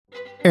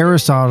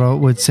Aristotle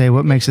would say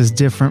what makes us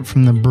different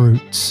from the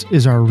brutes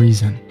is our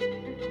reason.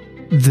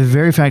 The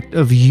very fact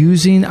of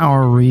using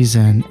our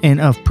reason and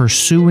of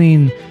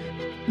pursuing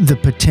the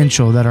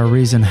potential that our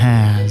reason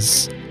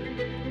has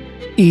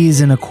is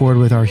in accord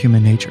with our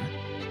human nature.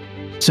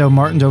 So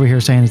Martin's over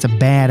here saying it's a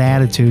bad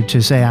attitude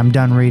to say, I'm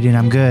done reading,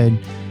 I'm good.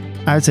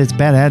 I would say it's a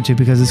bad attitude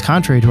because it's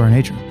contrary to our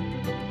nature.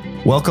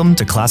 Welcome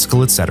to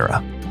Classical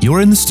Etc.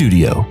 You're in the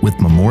studio with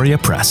Memoria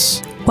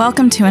Press.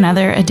 Welcome to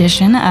another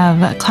edition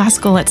of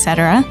Classical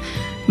Etc.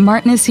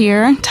 Martin is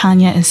here,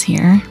 Tanya is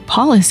here,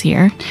 Paul is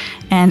here,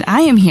 and I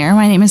am here.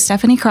 My name is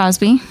Stephanie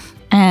Crosby,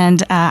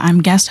 and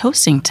I'm guest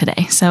hosting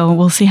today, so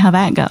we'll see how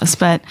that goes.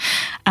 But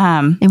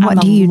and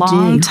what do you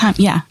do?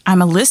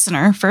 I'm a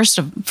listener. First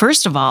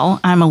of all,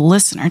 I'm a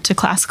listener to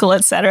Classical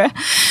Etc.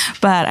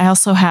 But I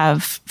also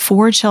have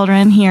 4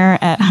 children here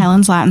at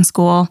Highlands Latin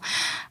School.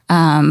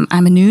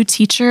 I'm a new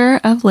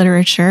teacher of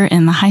literature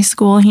in the high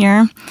school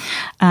here.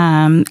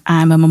 I'm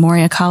a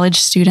Memoria College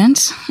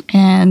student.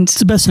 And it's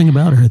the best thing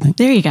about her, I think.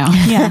 There you go.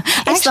 Yeah.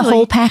 It's the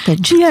whole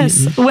package.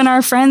 Yes. When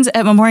our friends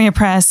at Memoria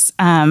Press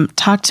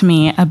talked to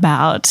me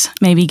about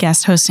maybe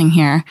guest hosting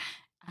here,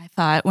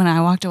 when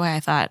I walked away, I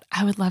thought,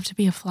 I would love to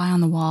be a fly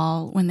on the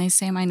wall when they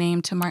say my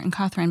name to Martin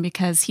Cawthron,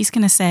 because he's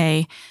going to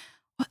say,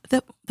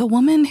 the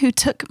woman who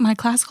took my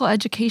classical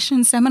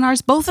education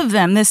seminars, both of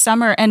them this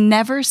summer, and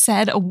never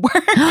said a word.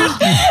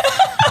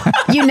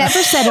 You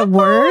never said a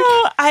word?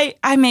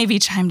 I maybe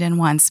chimed in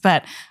once,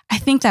 but I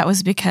think that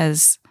was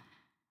because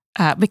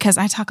I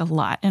talk a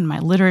lot in my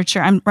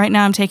literature. Right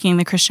now I'm taking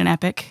the Christian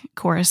Epic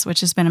course,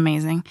 which has been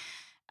amazing.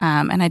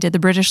 And I did the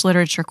British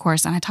literature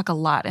course, and I talk a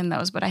lot in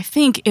those. But I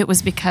think it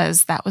was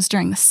because that was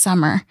during the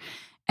summer,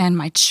 and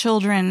my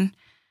children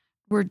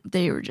were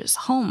just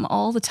home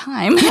all the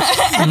time.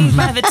 And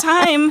by the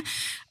time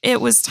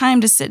it was time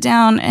to sit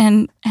down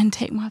and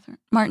take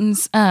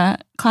Martin's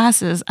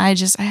classes, I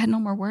had no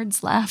more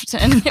words left,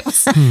 and it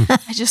was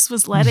I just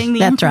was letting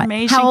the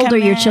information. How old are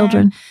your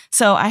children?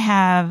 So I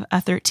have a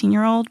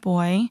 13-year-old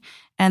boy,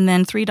 and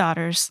then 3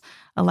 daughters,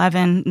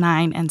 11,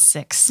 9, and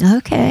 6.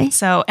 Okay.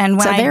 So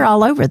they're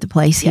all over the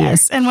place here.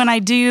 Yes, and when I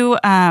do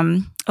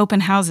open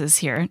houses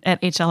here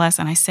at HLS,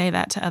 and I say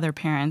that to other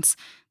parents,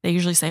 they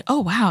usually say,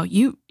 "Oh, wow,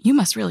 you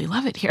must really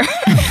love it here."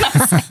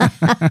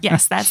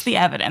 Yes, that's the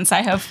evidence.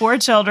 I have 4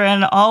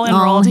 children all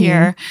enrolled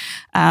here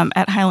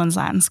at Highlands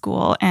Latin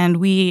School,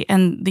 and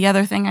the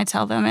other thing I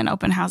tell them in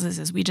open houses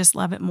is we just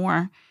love it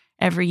more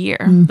every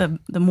year.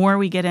 The more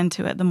we get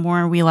into it, the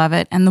more we love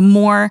it, and the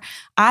more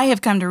I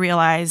have come to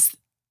realize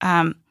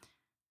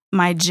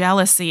my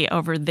jealousy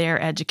over their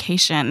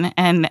education,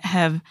 and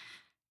have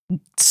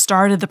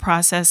started the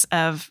process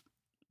of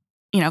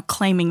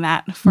claiming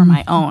that for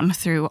my own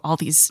through all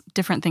these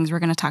different things we're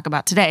going to talk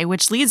about today,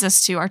 which leads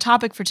us to our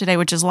topic for today,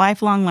 which is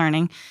lifelong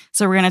learning.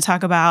 So we're going to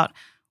talk about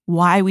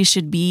why we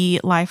should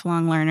be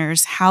lifelong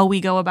learners, how we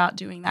go about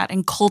doing that,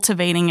 and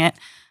cultivating it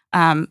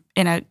in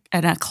a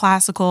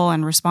classical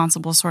and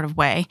responsible sort of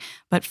way.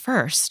 But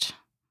first,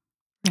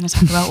 we're going to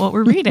talk about what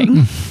we're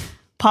reading.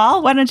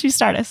 Paul, why don't you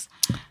start us?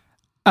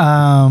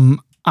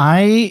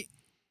 I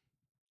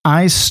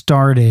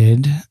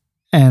started,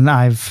 and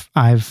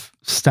I've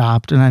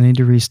stopped, and I need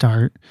to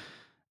restart.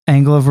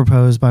 Angle of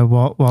Repose by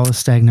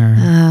Wallace Stegner.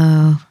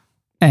 Oh,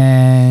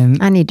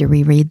 and I need to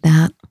reread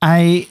that.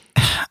 I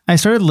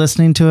started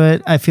listening to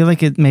it. I feel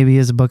like it maybe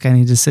is a book I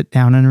need to sit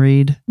down and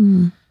read.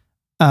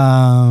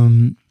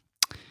 And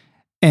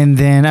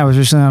then I was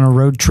recently on a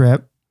road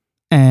trip,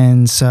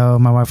 and so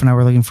my wife and I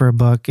were looking for a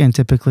book, and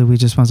typically we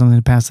just want something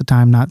to pass the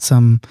time, not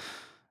some,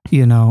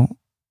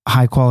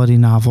 high quality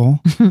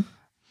novel.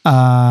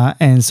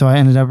 And so I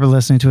ended up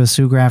listening to a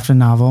Sue Grafton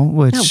novel,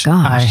 which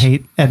I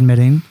hate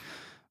admitting,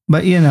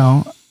 but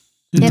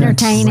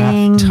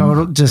entertaining,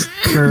 total, just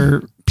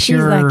pure. She's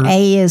like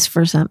A is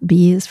for something,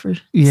 B is for A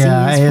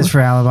is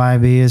for alibi,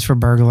 B is for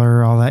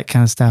burglar, all that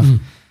kind of stuff.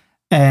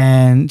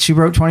 And she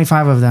wrote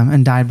 25 of them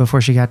and died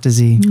before she got to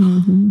Z.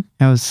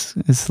 It's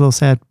a little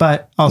sad,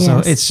 but also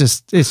it's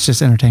just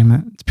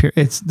entertainment. It's pure.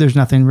 There's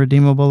nothing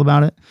redeemable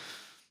about it.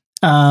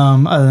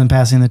 Other than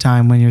passing the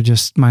time when you're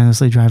just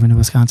mindlessly driving to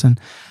Wisconsin.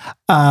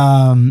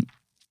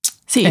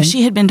 If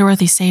she had been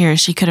Dorothy Sayers,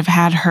 she could have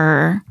had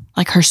her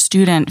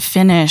student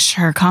finish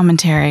her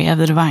commentary of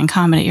the Divine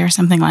Comedy or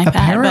something like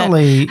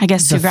apparently, that. But I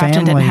guess Sue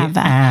Grafton didn't have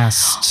that.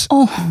 Asked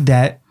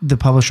that the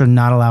publisher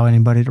not allow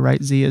anybody to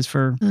write Z as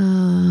for.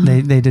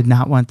 They did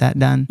not want that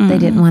done. They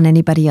didn't want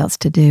anybody else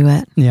to do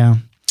it. Yeah.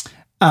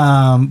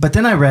 But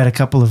then I read a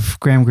couple of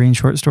Graham Greene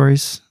short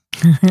stories.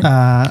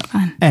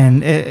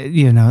 And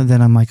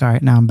then I'm like, all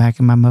right, now I'm back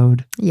in my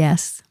mode.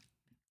 Yes.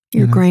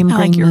 Your Graham Greene. I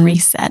like your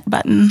reset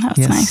button. That's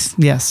nice.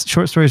 Yes.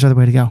 Short stories are the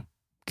way to go.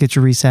 Get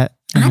your reset.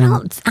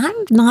 I'm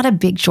not a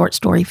big short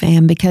story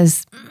fan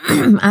because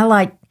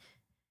I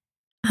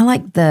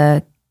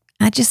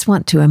just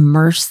want to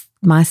immerse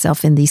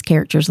myself in these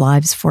characters'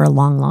 lives for a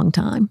long, long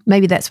time.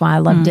 Maybe that's why I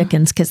love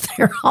Dickens, because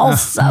they're all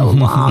so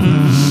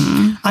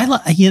long.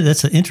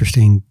 That's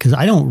interesting, because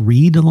I don't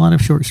read a lot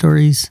of short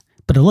stories,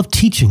 but I love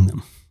teaching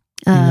them.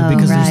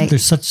 Because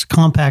there's such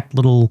compact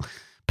little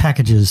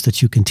packages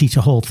that you can teach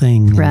a whole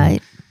thing.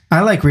 Right.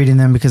 I like reading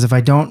them because if I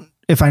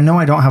know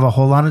I don't have a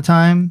whole lot of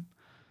time,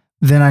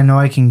 then I know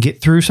I can get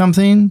through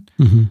something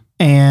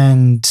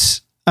and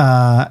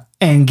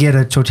get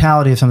a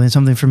totality of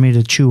something for me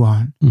to chew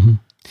on. And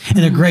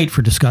they're great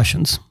for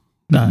discussions.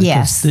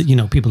 Yes.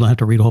 People don't have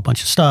to read a whole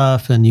bunch of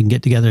stuff, and you can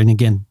get together and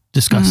again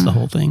discuss the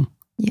whole thing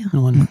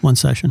in one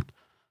session.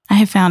 I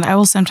have found I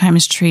will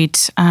sometimes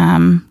treat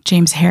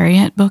James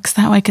Herriot books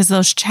that way because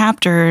those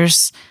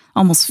chapters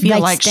almost feel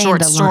like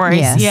short stories.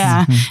 Yes.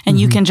 Yeah. And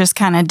you can just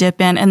kind of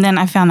dip in. And then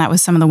I found that with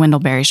some of the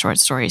Wendell Berry short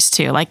stories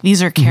too. Like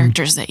these are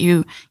characters that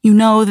you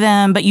know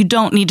them, but you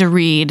don't need to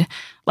read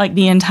like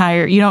you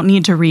don't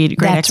need to read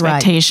Great That's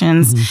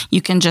Expectations. Right.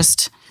 You can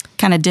just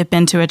kind of dip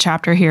into a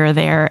chapter here or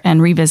there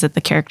and revisit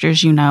the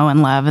characters you know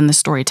and love and the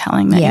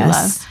storytelling that you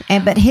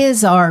love. But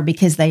his are,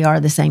 because they are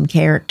the same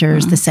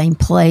characters, the same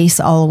place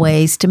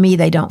always. To me,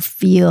 they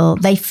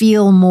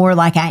feel more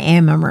like I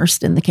am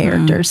immersed in the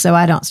characters, so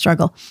I don't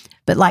struggle.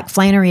 But like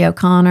Flannery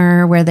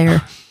O'Connor,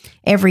 where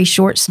every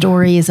short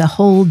story is a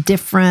whole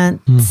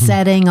different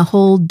setting, a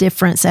whole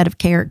different set of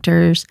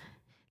characters,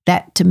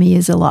 that to me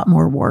is a lot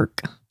more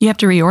work. You have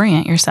to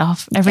reorient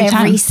yourself every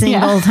time. Every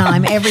single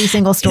time, every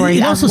single story.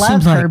 It I also love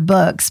seems her like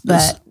books,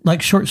 but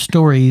like short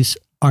stories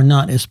are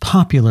not as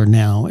popular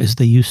now as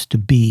they used to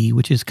be,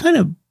 which is kind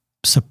of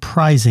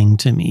surprising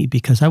to me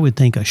because I would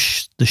think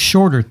the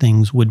shorter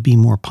things would be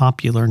more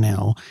popular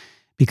now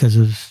because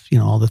of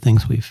all the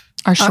things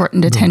our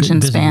shortened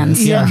attention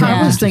spans. Yeah,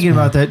 I was thinking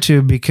about that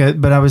too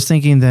but I was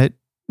thinking that,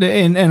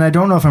 and I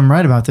don't know if I'm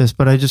right about this,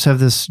 but I just have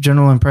this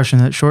general impression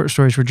that short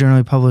stories were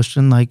generally published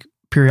in like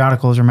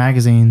periodicals or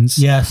magazines.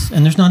 Yes,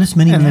 and there's not as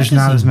many. And there's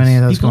not as many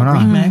of those People going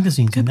read on.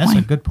 magazines, Good and that's a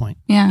point. good point.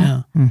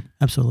 Yeah.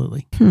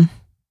 Absolutely.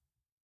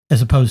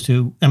 As opposed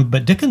to,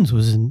 but Dickens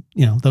was in,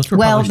 those were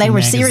well, published they in were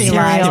magazines.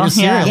 serialized. They were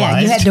serialized. Yeah,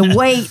 you had to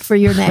wait for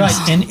your next.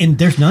 Right, and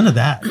there's none of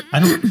that.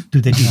 Do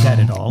they do that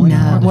at all?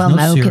 anymore?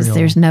 No, because serial.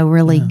 there's no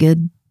really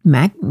good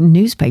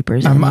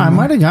newspapers. I anymore.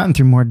 might have gotten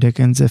through more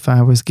Dickens if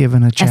I was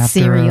given a chapter.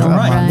 serial, of-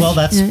 Right. Right. Well,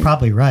 that's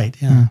probably right.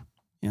 Yeah.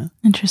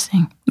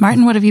 Interesting.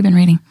 Martin, what have you been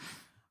reading?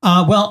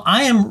 Well,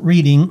 I am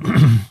reading.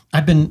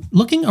 I've been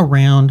looking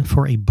around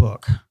for a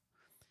book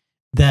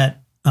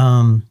that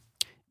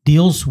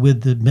deals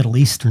with the Middle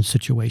Eastern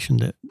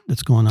situation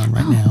that's going on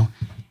right now,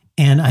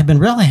 and I've been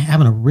really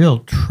having a real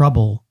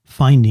trouble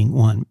finding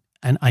one.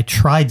 And I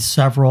tried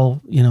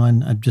several,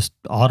 and I'm just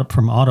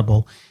from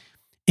Audible,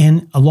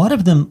 and a lot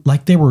of them,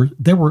 like there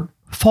were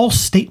false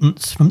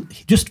statements from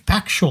just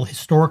factual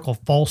historical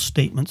false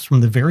statements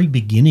from the very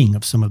beginning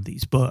of some of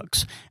these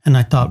books, and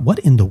I thought, what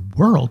in the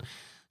world?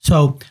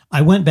 So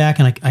I went back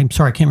and I'm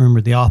sorry, I can't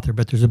remember the author,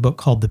 but there's a book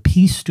called The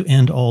Peace to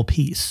End All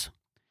Peace.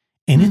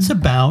 And it's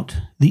about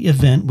the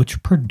event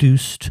which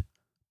produced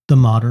the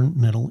modern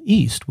Middle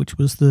East, which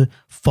was the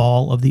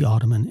fall of the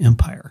Ottoman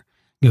Empire.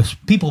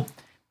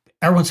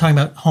 Everyone's talking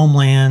about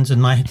homelands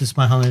and this is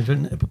my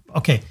homeland.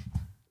 Okay.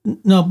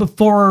 No,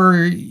 before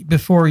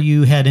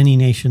you had any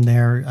nation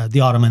there,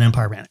 the Ottoman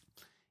Empire ran it.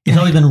 It's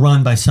always been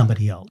run by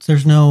somebody else.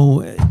 There's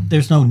no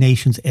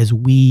nations as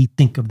we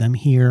think of them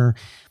here.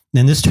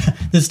 And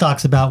this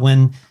talks about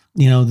when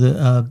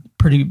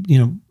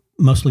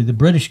mostly the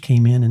British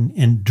came in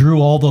and drew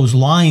all those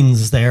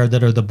lines there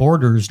that are the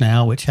borders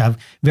now, which have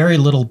very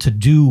little to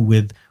do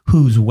with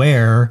who's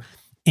where,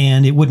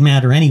 and it wouldn't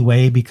matter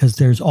anyway because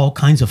there's all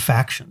kinds of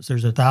factions.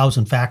 There's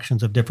 1,000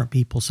 factions of different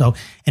people. So,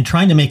 and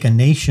trying to make a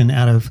nation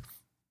out of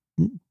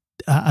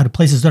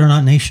places that are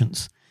not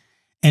nations.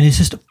 And it's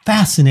just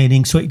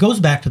fascinating. So it goes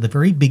back to the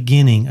very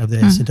beginning of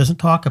this. It doesn't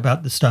talk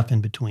about the stuff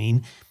in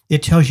between.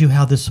 It tells you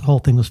how this whole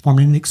thing was formed,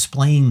 and it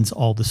explains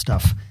all the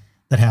stuff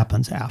that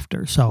happens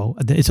after. So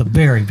it's a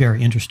very,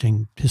 very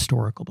interesting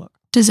historical book.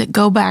 Does it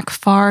go back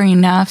far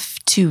enough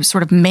to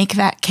sort of make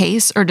that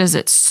case, or does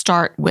it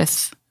start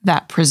with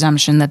that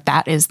presumption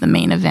that is the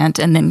main event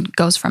and then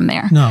goes from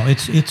there? No,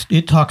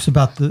 it talks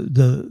about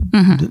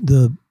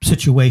the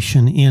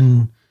situation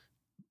in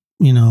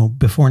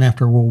before and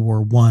after World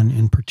War I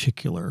in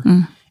particular.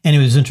 And it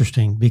was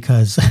interesting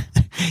because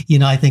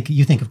I think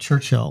you think of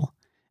Churchill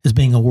as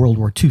being a World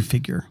War II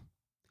figure.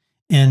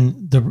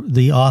 And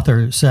the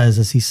author says,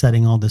 as he's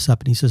setting all this up,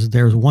 and he says,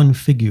 there's one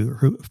figure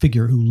who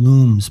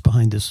looms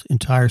behind this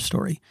entire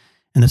story,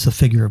 and that's the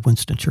figure of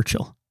Winston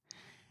Churchill.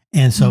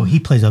 And so he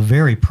plays a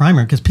very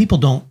primary, because people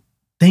don't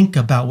think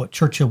about what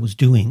Churchill was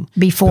doing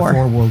before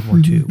World War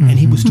II. And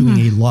he was doing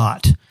a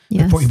lot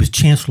before. He was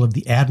Chancellor of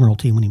the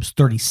Admiralty when he was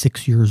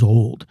 36 years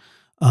old,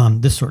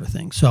 this sort of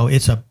thing. So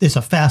it's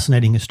a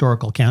fascinating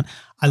historical account.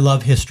 I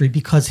love history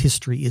because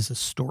history is a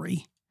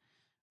story,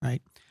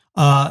 right?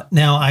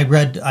 Now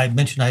I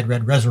mentioned I had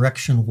read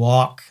Resurrection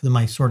Walk,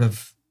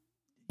 the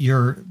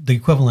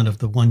equivalent of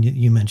the one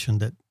you mentioned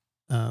that.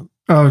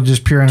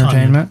 Just pure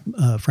entertainment.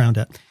 Tanya, frowned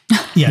at.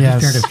 Yeah,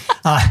 yes. Just pure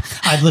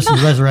entertainment. I'd listened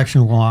to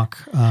Resurrection Walk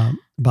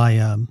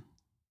by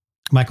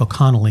Michael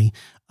Connelly.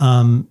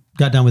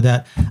 Got done with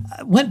that.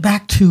 Went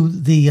back to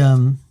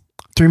the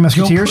Three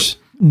Musketeers.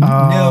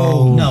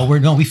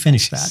 No, we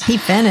finished that. He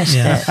finished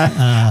it.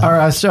 All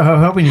right, so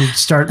I'm hoping you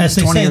start As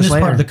they 20 say in years this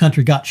later. part of the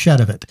country, got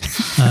shed of it,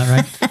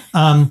 right?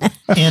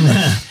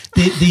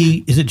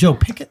 Is it Joe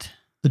Pickett?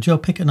 The Joe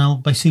Pickett novel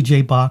by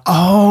C.J. Bach.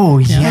 Oh,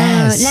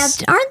 yes. Now,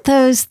 aren't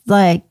those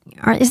like?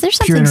 Is there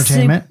something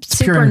entertainment?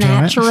 It's pure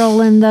entertainment. supernatural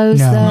in those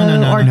No.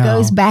 though, No. or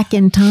goes back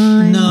in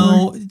time?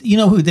 No, you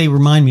know who they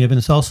remind me of, and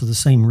it's also the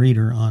same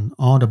reader on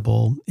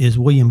Audible, is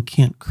William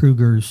Kent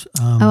Kruger's.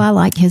 I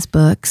like his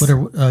books.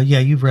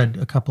 You've read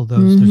a couple of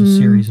those. There's a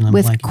series, and I'm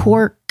with blanking.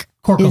 Cork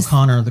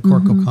O'Connor, the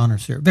Cork O'Connor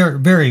series. Very,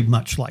 very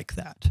much like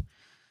that.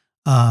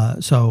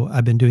 So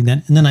I've been doing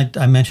that. And then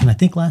I mentioned, I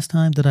think last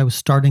time, that I was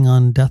starting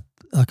on Death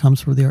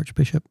Comes for the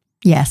Archbishop.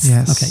 Yes.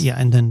 Okay, yeah.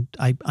 And then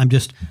I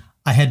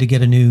had to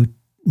get a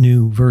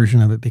new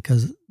version of it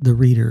because the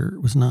reader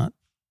was not.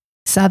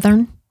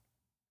 Southern?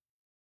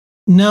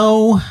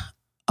 No,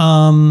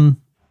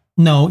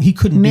 he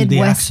couldn't do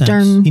the accents.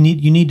 Midwestern?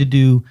 You need to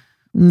do,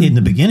 in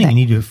the beginning, you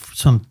need to do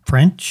some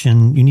French,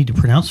 and you need to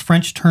pronounce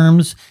French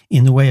terms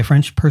in the way a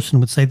French person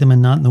would say them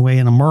and not in the way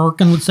an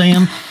American would say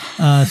them.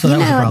 So that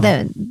was a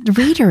problem. The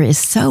reader is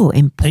so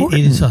important.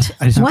 It is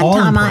One all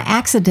time important. I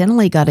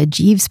accidentally got a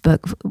Jeeves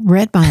book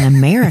read by an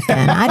American.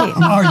 I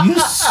didn't. Are you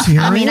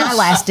serious? I mean, I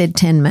lasted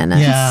 10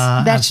 minutes.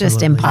 Yeah, That's just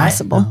absolutely.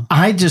 impossible.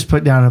 I just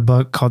put down a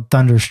book called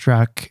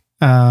Thunderstruck,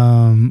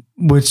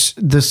 which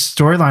the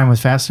storyline was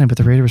fascinating, but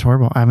the reader was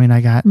horrible. I mean, I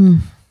got...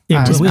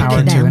 Yeah, Just we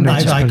put it can- down.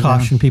 I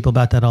caution people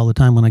about that all the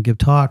time when I give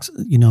talks.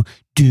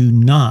 Do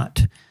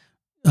not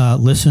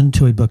listen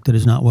to a book that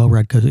is not well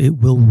read, because it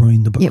will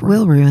ruin the book. It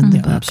will ruin the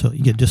book.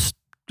 Absolutely. You just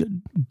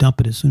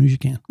dump it as soon as you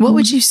can. What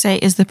would you say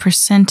is the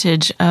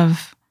percentage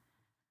of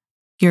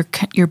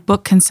your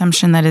book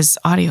consumption that is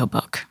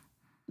audiobook?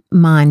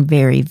 Mine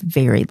very,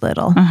 very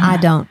little.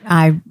 Uh-huh.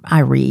 I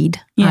read.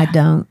 Yeah. I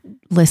don't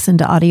listen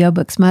to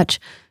audiobooks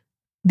much.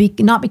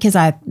 Not because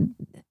I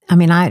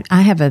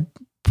have a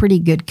pretty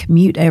good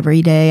commute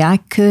every day. I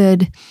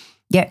could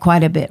get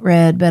quite a bit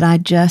read, but I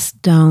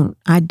just don't.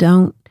 I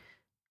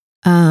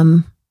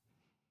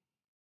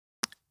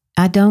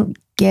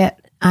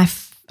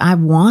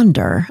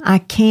wander. I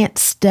can't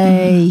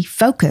stay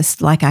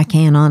focused like I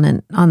can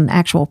on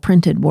actual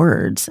printed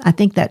words. I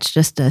think that's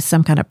just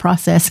some kind of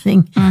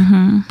processing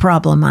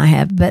problem I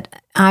have. But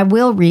I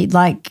will read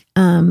like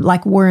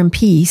War and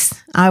Peace.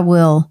 I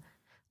will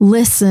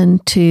listen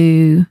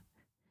to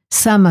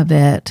some of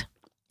it,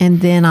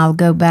 and then I'll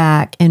go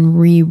back and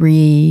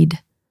reread,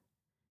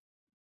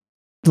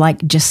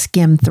 like just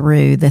skim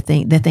through the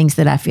things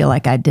that I feel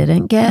like I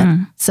didn't get.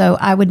 So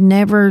I would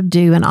never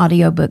do an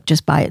audiobook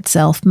just by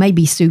itself.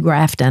 Maybe Sue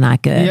Grafton I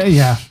could.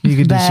 Yeah, you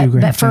could do Sue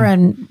Grafton. But for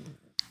an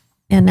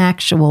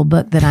actual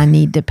book that I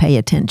need to pay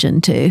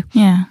attention to,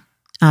 Yeah.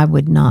 I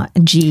would not.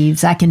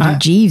 Jeeves, I can do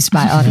Jeeves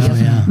by audio.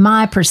 yeah.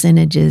 My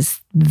percentage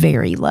is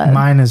very low.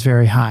 Mine is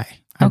very high.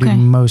 I do Okay.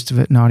 most of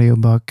it in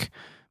audiobook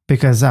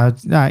because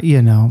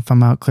if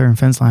I'm out clearing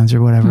fence lines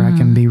or whatever, I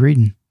can be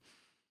reading.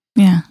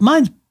 Yeah.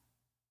 Mine's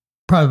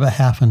probably about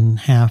half and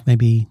half,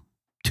 maybe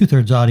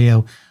 2/3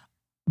 audio.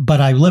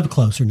 But I live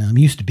closer now.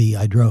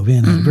 I drove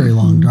in. I had a very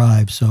long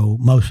drive, so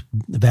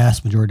the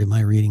vast majority of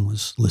my reading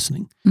was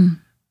listening.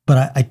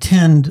 But I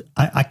can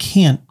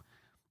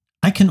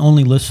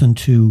only listen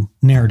to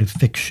narrative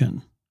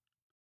fiction.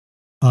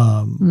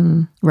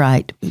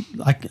 Right.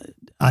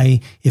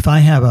 If I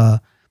have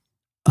a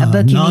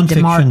book you need to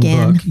nonfiction mark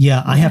in. book,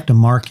 I have to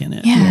mark in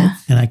it. Yeah.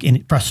 And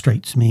it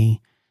frustrates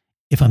me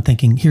if I'm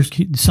thinking, here's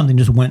something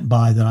just went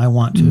by that I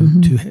want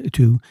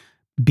to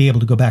be able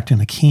to go back to,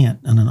 and I can't.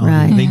 And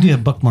Right. they do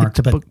have bookmarks,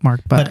 Hit the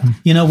bookmark but button.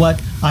 you know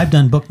what? I've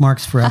done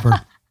bookmarks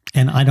forever,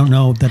 and I don't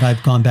know that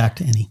I've gone back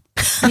to any.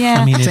 Yeah.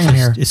 I mean, Same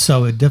here. it's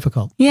so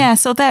difficult. Yeah,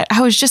 so that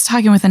I was just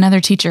talking with another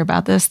teacher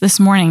about this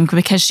morning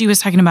because she was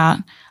talking about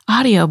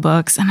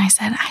audiobooks, and I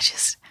said,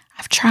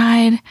 I've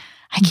tried,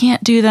 I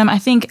can't do them. I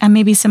think I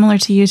may be similar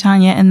to you,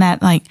 Tanya, in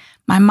that like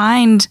my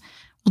mind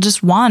will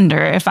just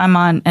wander if I'm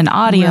on an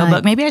audiobook.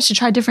 Right. Maybe I should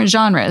try different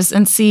genres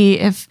and see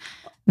if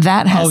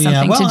that has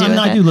something Well, to do with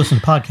I it. do listen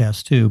to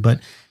podcasts too, but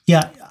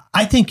yeah,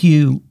 I think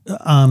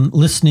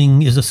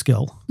listening is a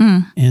skill,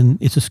 and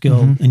it's a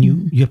skill, and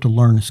you have to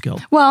learn a skill.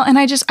 Well, and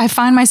I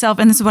find myself,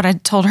 and this is what I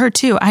told her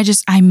too,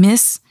 I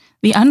miss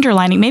the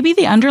underlining. Maybe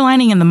the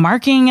underlining and the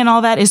marking and all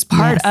that is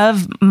part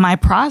of my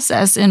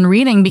process in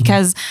reading,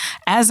 because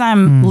as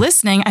I'm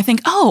listening, I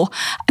think, oh,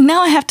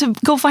 now I have to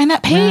go find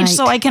that page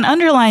so I can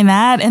underline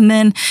that. And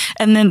then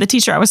the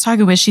teacher I was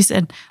talking with, she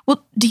said,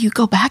 well, do you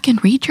go back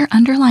and read your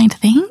underlined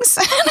things?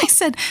 And I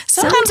said,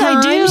 sometimes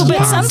I do, Sometimes, but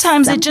yes.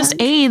 sometimes it just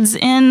aids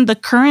in the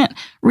current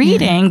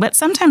reading. But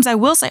sometimes I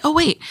will say, oh,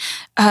 wait,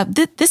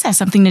 this has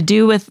something to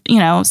do with,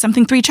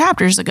 something 3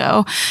 chapters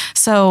ago.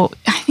 So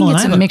I think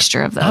it's a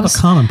mixture of those. I have a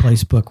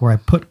commonplace book where I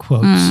put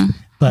quotes,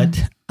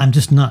 but I'm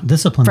just not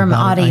disciplined From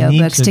about it. I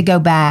need audiobooks to go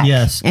back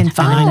and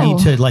find I need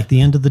them. to, like,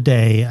 the end of the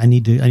day, I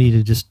need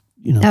to just,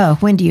 Oh,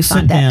 when do you sit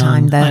find that down.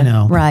 time though? I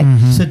know. Right.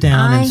 Sit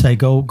down and say,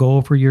 go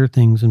over your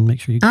things and make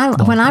sure you.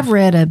 When I've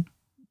read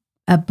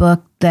a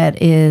book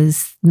that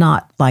is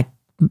not like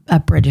a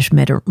British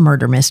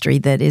murder mystery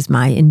that is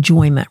my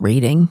enjoyment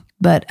reading,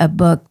 but a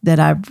book that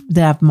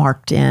I've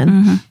marked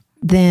in,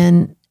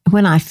 then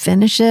when I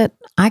finish it,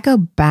 I go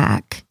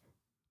back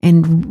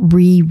and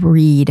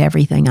reread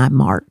everything I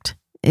marked.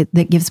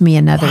 That gives me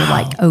another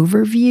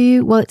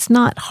overview. Well, it's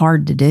not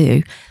hard to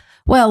do.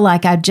 Well,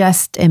 like I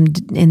just am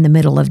in the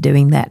middle of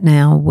doing that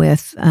now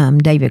with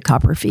David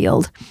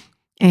Copperfield,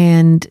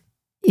 and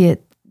you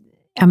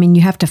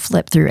have to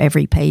flip through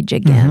every page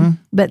again.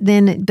 But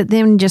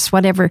then just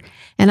whatever.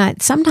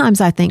 And sometimes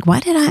I think,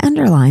 why did I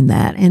underline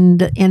that? And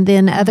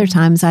then other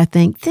times I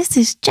think, this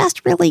is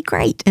just really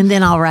great. And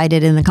then I'll write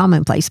it in the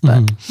commonplace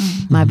book,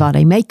 my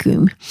Vade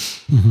Mecum.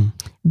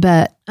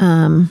 But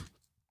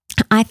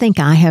I think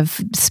I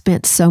have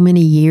spent so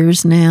many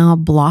years now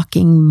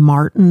blocking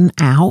Martin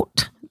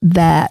out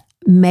that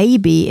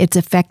maybe it's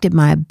affected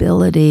my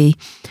ability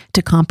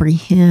to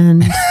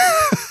comprehend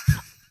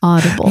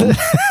Audible.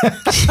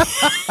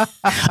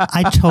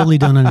 I totally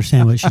don't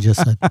understand what she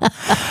just said.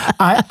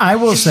 I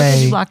will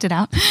say, you blocked it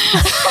out.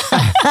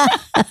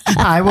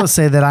 I will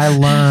say that I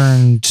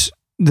learned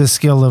the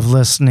skill of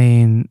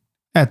listening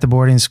at the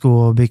boarding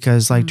school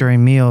because, like,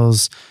 during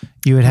meals,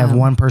 you would have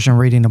one person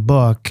reading a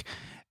book.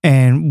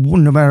 And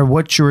no matter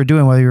what you were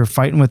doing, whether you were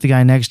fighting with the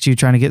guy next to you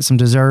trying to get some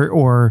dessert,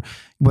 or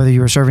whether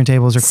you were serving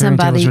tables or clearing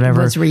tables, or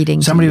whatever,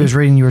 somebody was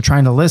reading. You were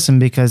trying to listen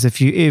because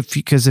if you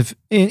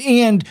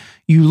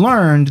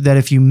learned that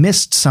if you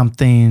missed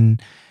something,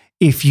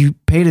 if you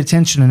paid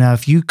attention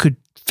enough, you could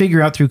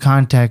figure out through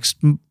context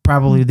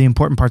probably the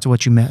important parts of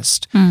what you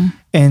missed.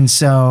 And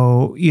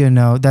so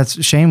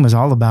that's Shane was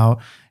all about.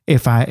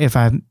 If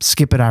I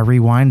skip it, I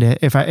rewind it.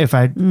 If I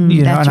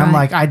and I'm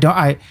like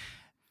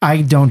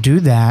I don't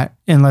do that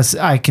unless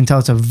I can tell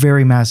it's a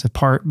very massive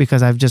part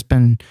because I've just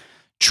been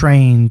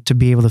trained to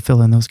be able to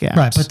fill in those gaps.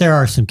 Right. But there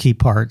are some key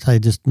parts. I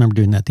just remember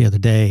doing that the other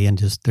day, and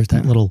just there's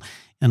that little,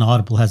 and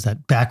Audible has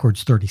that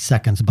backwards 30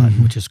 seconds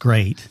button, which is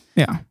great.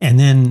 Yeah. And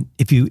then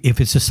if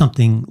it's just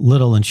something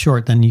little and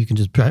short, then you can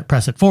just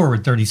press it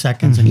forward 30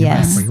 seconds and you're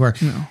back where you were.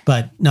 No.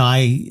 But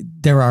no,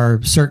 there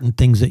are certain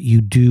things that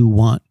you do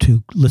want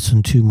to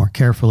listen to more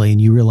carefully, and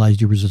you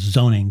realized you were just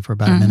zoning for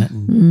about a minute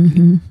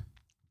and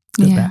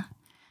goes back.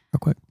 Real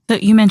quick. So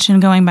you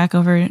mentioned going back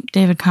over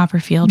David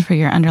Copperfield for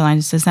your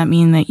underlines. Does that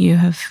mean that you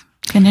have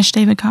finished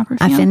David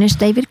Copperfield? I finished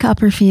David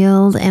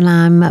Copperfield, and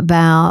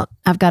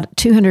I've got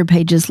 200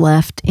 pages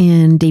left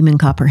in Demon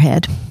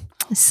Copperhead.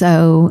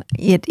 So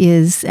it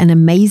is an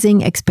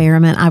amazing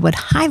experiment. I would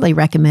highly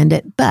recommend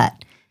it. But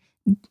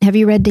have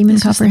you read Demon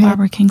Copperhead?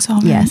 Barbara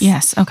Kingsolver? Yes.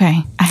 Yes.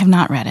 Okay. I have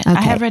not read it. Okay.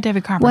 I have read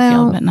David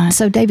Copperfield, but not.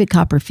 So David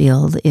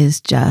Copperfield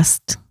is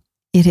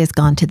it has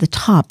gone to the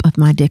top of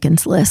my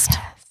Dickens list.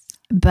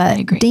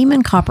 But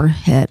Demon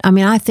Copperhead,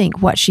 I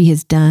think what she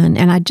has done,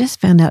 and I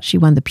just found out she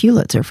won the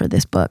Pulitzer for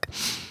this book.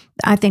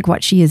 I think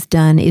what she has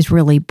done is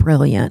really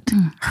brilliant.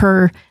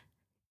 Her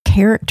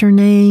character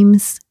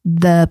names,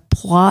 the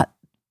plot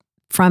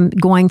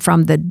going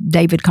from the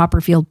David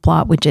Copperfield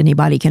plot, which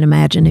anybody can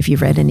imagine if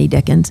you've read any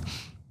Dickens,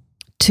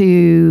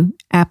 to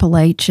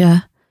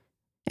Appalachia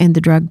and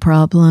the drug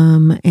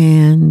problem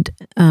and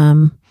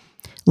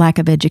lack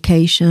of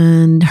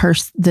education.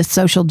 The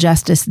social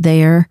justice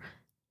there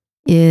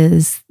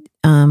is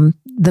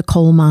the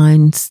coal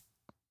mines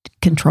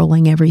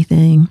controlling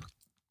everything,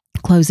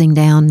 closing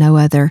down, no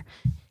other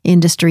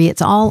industry.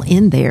 It's all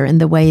in there in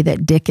the way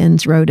that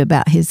Dickens wrote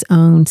about his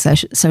own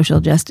social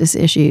justice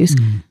issues.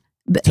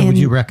 So would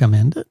you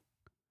recommend it?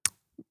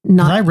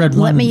 Not. I read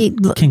one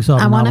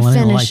Kingsolver I want to novel.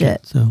 finish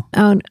it. So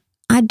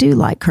I do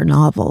like her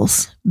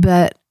novels,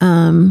 but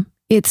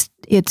it's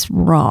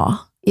raw.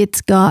 It's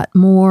got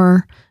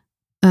more.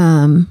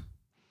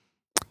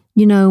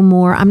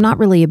 More. I'm not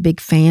really a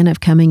big fan of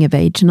coming of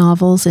age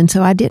novels, and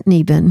so I didn't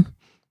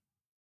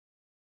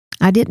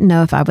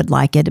know if I would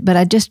like it, but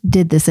I just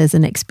did this as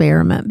an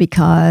experiment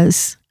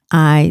because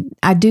I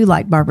do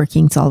like Barbara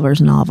Kingsolver's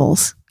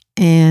novels,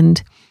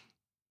 and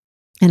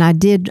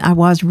I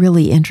was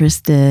really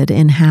interested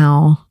in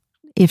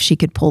if she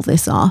could pull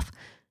this off.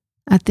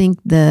 I think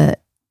the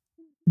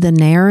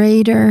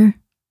narrator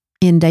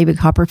in David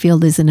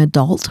Copperfield is an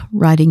adult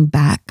writing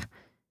back.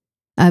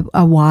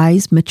 A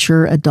wise,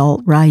 mature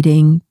adult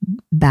writing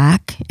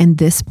back. And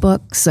this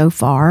book so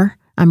far,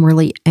 I'm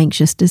really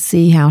anxious to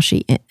see where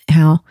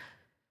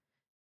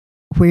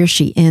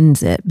she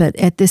ends it. But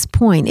at this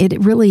point,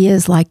 it really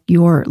is like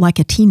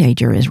a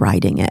teenager is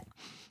writing it,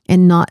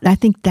 and not. I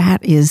think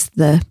that is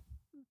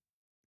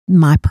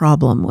my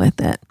problem with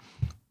it.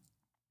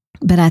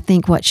 But I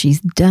think what she's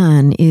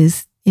done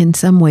is in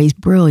some ways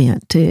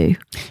brilliant too.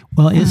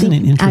 Well, isn't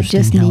it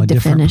interesting how a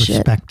different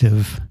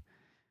perspective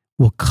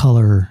will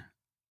color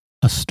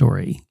a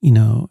story?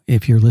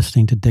 If you're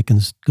listening to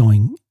Dickens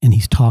and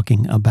he's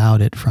talking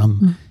about it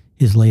from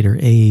his later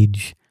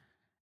age,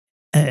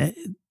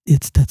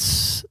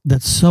 that's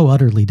so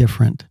utterly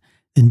different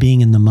than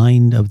being in the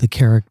mind of the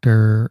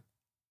character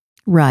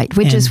Right.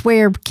 Which is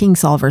where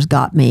Kingsolver's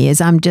got me is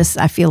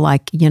I feel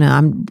like,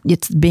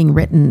 it's being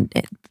written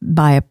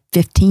by a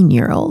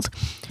 15-year-old.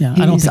 Yeah,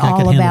 I don't think I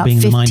could handle being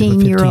in the mind of a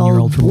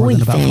 15-year-old for more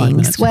than about 5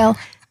 minutes. Well,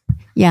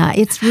 yeah,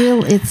 it's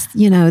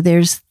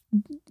there's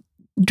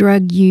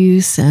drug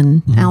use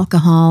and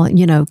alcohol,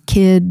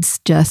 kids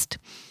just,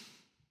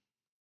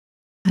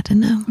 I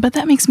don't know. But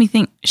that makes me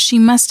think she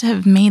must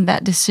have made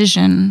that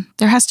decision.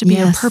 There has to be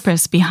a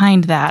purpose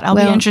behind that. I'll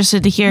be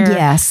interested to hear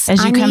as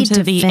you come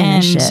to the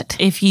end,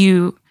 if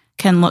you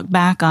can look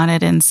back on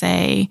it and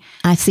say,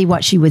 I see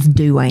what she was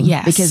doing.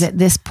 Yes. Because at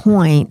this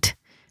point,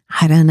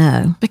 I don't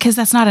know. Because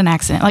that's not an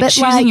accident. Like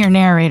choosing your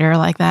narrator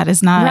like that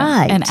is not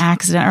an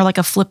accident or like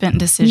a flippant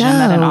decision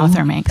that an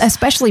author makes.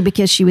 Especially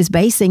because she was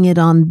basing it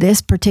on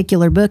this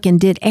particular book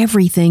and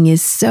everything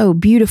is so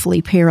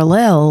beautifully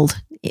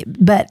paralleled.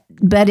 But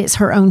it's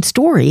her own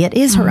story. It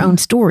is her own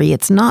story.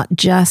 It's not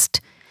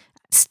just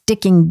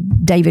sticking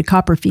David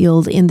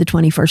Copperfield in the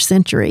 21st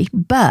century.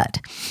 But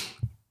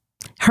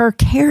her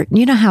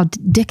character, how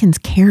Dickens'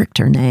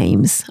 character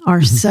names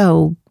are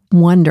so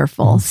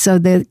wonderful. So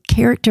the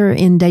character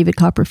in David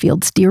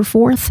Copperfield,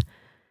 Steerforth.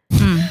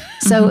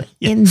 So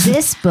in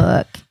this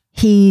book,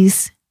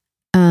 he's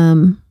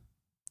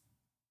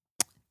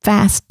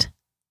fast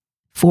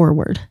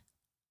forward.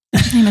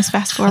 His name is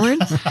Fast Forward?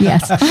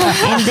 Yes.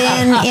 And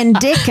then in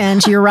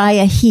Dickens,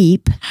 Uriah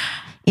Heep,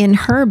 in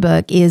her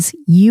book, is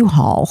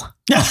U-Haul.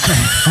 You're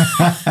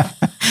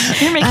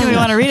making me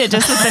want to read it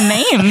just with the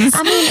names.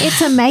 I mean, it's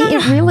amazing.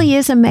 It really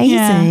is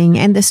amazing.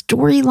 Yeah. And the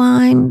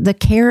storyline, the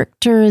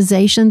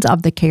characterizations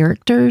of the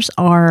characters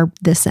are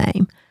the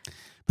same.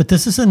 But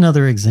this is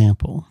another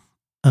example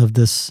of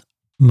this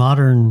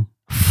modern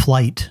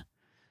flight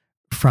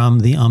from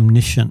the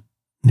omniscient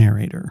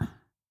narrator.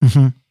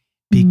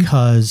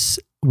 Because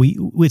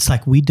it's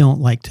like we don't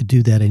like to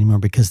do that anymore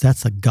because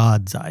that's a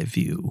God's eye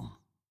view.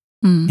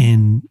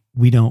 And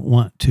we don't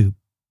want to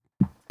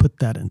put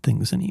that in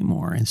things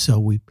anymore. And so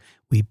we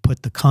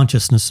put the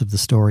consciousness of the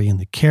story in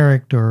the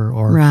character,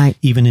 or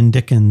even in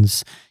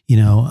Dickens,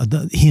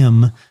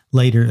 him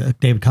later,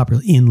 David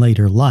Copperfield in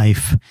later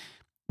life.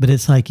 But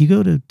it's like you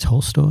go to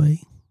Tolstoy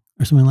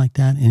or something like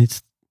that, and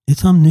it's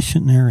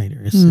omniscient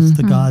narrator. It's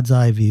the God's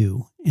eye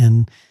view.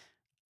 And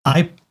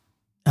I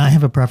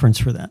have a preference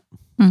for that.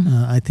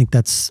 I think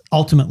that's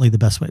ultimately the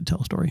best way to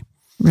tell a story.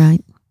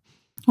 Right.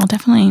 Well,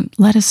 definitely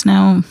let us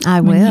know.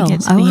 I will. When you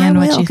get to the end,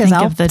 what you think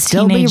of the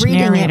still be reading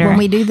narrator. it when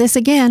we do this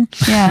again.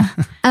 Yeah.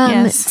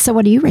 Yes. So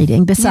what are you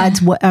reading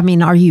besides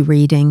are you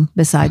reading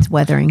besides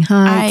Wuthering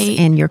Heights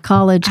and your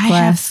college class? I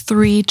have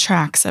 3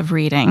 tracks of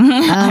reading.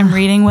 I'm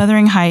reading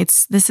Wuthering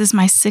Heights. This is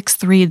my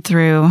 6th read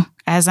through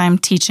as I'm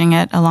teaching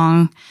it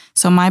along.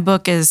 So my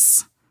book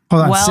is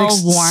Hold on,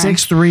 well-worn.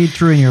 Sixth read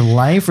through in your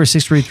life or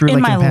 6th read through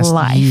in like my the past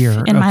life,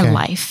 year? In my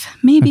life.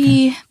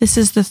 Maybe this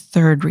is the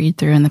 3rd read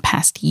through in the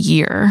past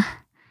year.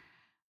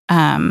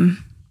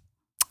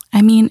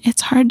 I mean,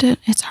 it's hard to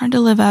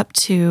live up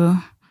to,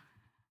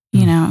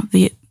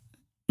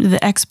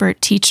 the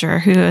expert teacher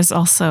who is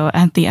also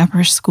at the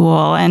upper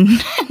school and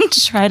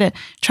try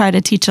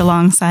to teach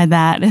alongside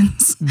that. And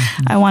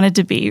I wanted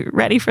to be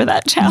ready for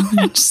that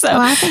challenge. So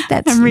I think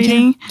that's I'm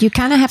reading. You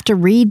kind of have to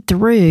read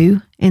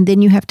through, and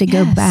then you have to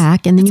go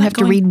back, and then you have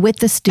to read with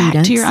the students.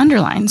 Back to your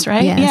underlines,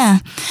 right? Yes. Yeah.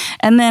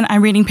 And then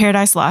I'm reading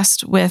Paradise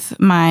Lost with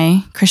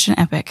my Christian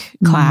Epic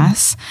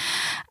class.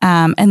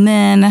 And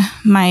then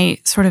my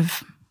sort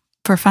of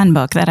for fun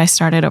book that I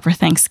started over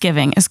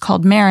Thanksgiving is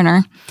called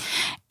Mariner,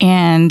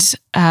 and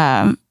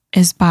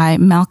is by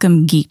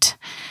Malcolm Geet.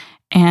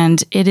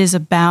 And it is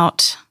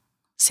about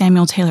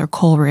Samuel Taylor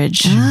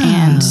Coleridge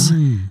and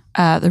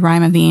the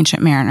Rime of the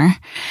Ancient Mariner.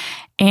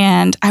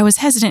 And I was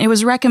hesitant. It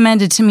was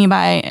recommended to me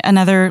by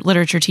another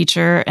literature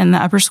teacher in the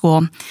upper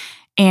school.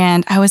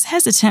 And I was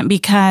hesitant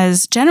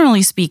because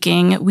generally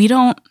speaking, we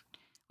don't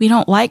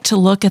like to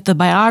look at the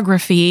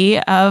biography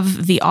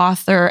of the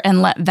author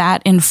and let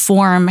that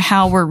inform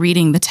how we're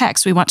reading the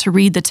text. We want to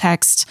read the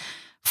text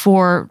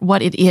for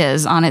what it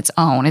is on its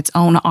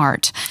own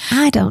art.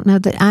 I don't know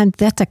that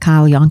that's a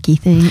Kyle Yonke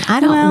thing. I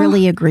don't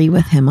really agree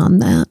with him on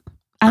that.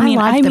 I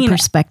like the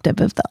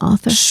perspective of the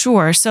author.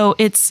 Sure. So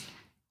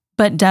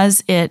but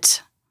does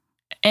it,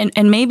 and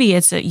maybe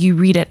it's that you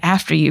read it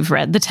after you've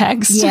read the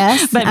text.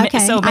 Yes. But okay.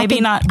 So maybe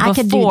not before, I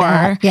could do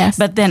that. Yes.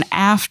 But then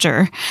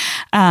after.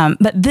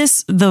 But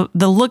the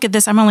look at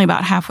this, I'm only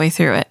about halfway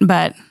through it,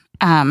 but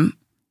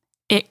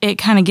it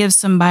kind of gives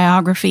some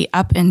biography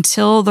up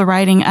until the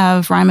writing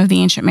of Rime of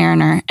the Ancient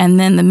Mariner. And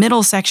then the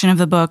middle section of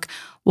the book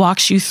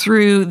walks you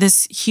through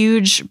this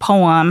huge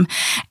poem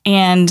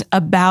and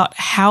about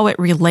how it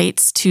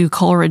relates to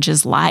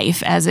Coleridge's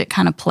life as it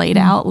kind of played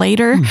out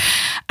later.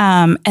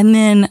 And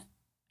then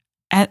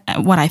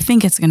what I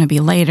think it's going to be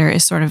later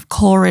is sort of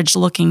Coleridge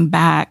looking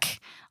back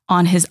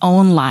on his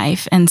own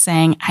life and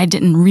saying, I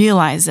didn't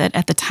realize it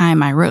at the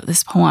time I wrote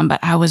this poem, but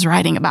I was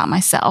writing about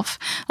myself.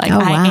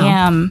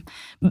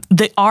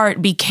 The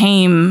art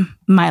became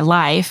my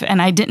life,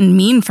 and I didn't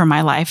mean for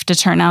my life to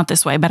turn out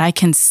this way, but I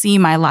can see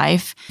my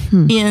life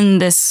in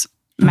this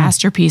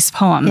masterpiece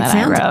poem It that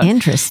I sounds wrote.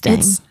 interesting.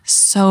 It's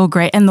so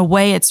great. And the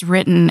way it's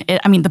written,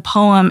 the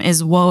poem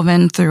is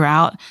woven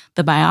throughout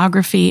the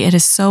biography. It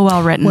is so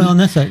well written. Well, and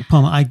that's a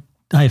poem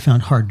I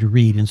found hard to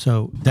read, and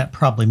so that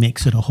probably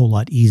makes it a whole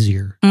lot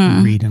easier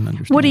to read and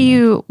understand. What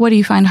do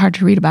you find hard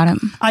to read about it?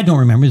 I don't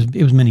remember.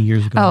 It was many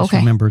years ago. Oh, I just okay.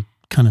 remember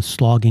kind of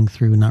slogging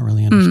through and not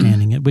really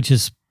understanding it, which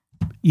is,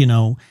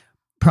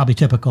 probably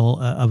typical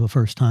of a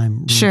first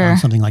time read Sure. on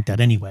something like that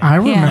anyway. I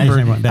Yeah. remember. I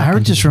just went back I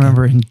and just did it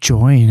remember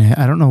enjoying it.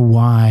 I don't know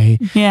why.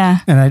 Yeah.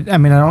 And I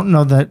mean, I don't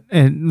know that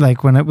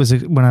when I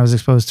was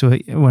exposed to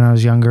it when I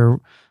was younger,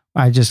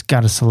 I just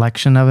got a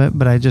selection of it.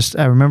 But I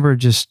remember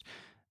just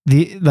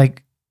the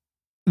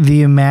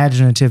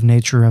imaginative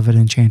nature of it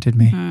enchanted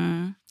me. Mm.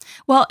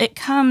 Well,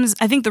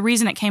 I think the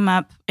reason it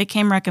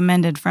came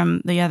recommended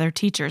from the other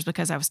teachers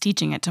because I was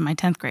teaching it to my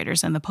 10th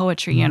graders in the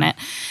poetry unit.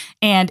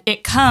 And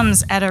it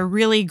comes at a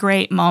really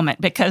great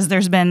moment because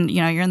there's been,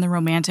 you're in the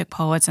romantic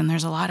poets and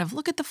there's a lot of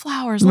look at the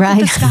flowers, look at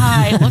the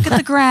sky, look at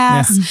the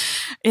grass.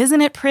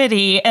 Isn't it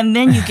pretty? And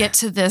then you get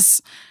to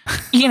this,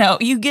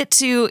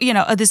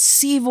 this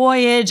sea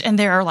voyage and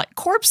there are like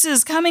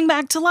corpses coming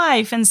back to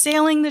life and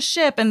sailing the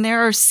ship and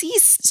there are sea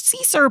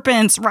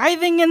serpents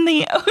writhing in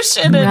the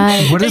ocean.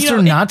 Right. What is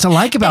there not to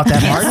like about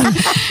that, Martin?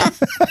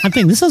 I'm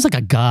thinking this sounds like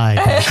a guide.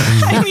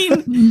 I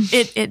mean,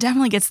 it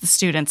definitely gets the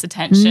students'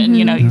 attention.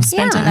 You've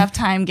spent enough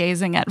time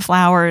gazing at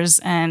flowers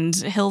and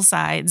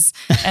hillsides,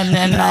 and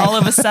then all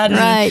of a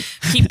sudden,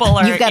 people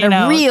are. You've got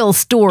a real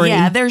story.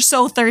 Yeah, they're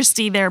so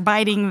thirsty, they're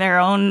biting their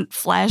own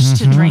flesh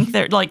to drink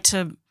their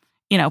water.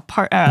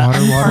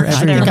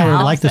 I think I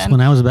would like this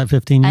when I was about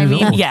 15 years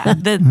old. Yeah,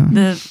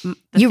 the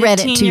You read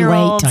it too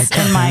 15-year-olds late.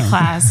 in my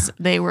class,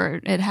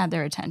 it had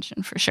their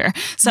attention for sure.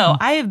 So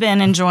I have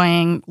been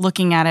enjoying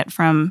looking at it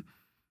from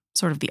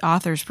sort of the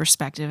author's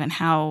perspective and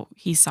how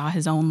he saw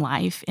his own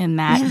life in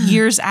that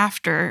years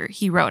after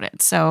he wrote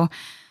it. So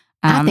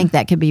I think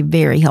that could be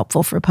very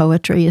helpful for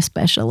poetry,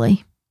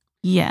 especially.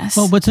 yes.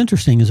 Well, what's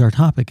interesting is our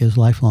topic is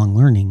lifelong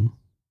learning.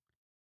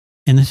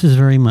 And this is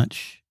very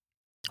much.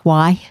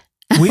 Why?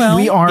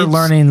 We are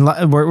learning.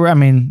 We're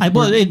learning.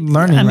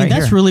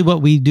 That's really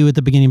what we do at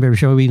the beginning of every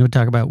show. We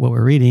talk about what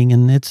we're reading,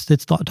 and it's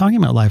talking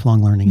about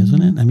lifelong learning,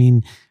 isn't it? I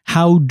mean,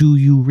 how do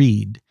you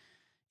read?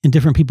 And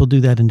different people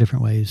do that in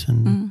different ways,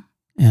 and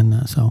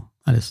so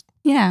I just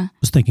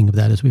was thinking of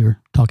that as we were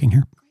talking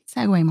here.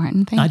 Segue,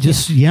 Martin. Thank you.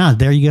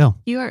 There you go.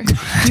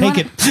 Take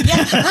it.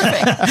 Yeah,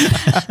 perfect.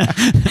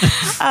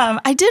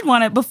 I did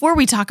want to, before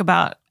we talk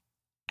about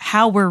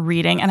how we're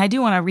reading, and I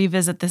do want to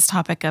revisit this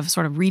topic of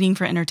sort of reading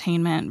for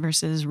entertainment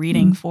versus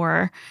reading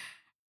for,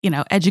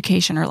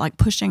 education or like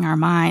pushing our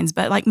minds,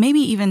 but like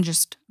maybe even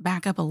just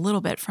back up a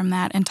little bit from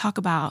that and talk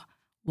about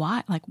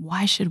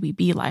why should we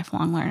be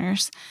lifelong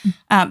learners?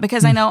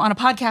 Because I know on a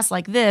podcast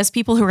like this,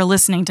 people who are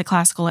listening to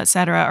Classical,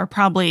 etc.,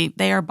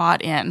 they are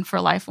bought in for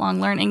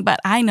lifelong learning. But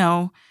I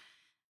know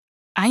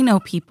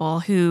people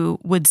who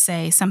would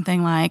say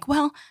something like,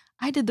 well,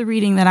 I did the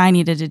reading that I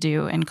needed to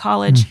do in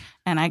college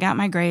and I got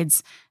my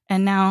grades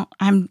and now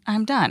I'm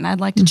done.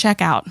 I'd like to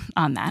check out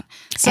on that.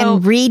 So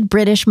and read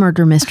British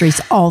murder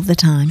mysteries all the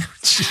time.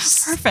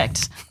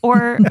 Perfect.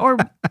 Or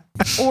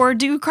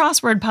do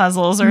crossword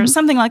puzzles or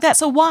something like that.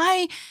 So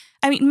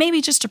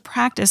maybe just to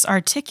practice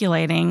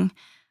articulating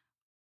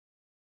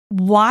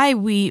why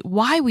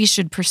we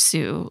should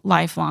pursue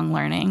lifelong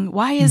learning.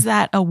 Why is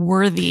that a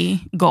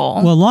worthy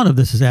goal? Well, a lot of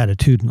this is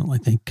attitudinal, I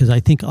think, because I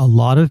think a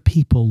lot of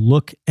people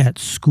look at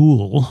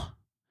school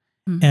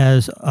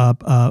as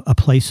a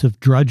place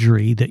of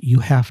drudgery that you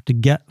have to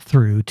get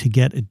through to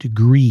get a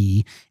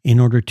degree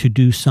in order to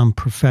do some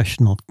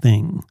professional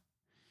thing.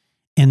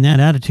 And that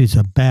attitude's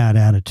a bad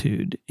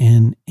attitude.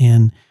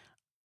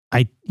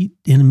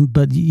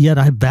 But yet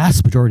a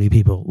vast majority of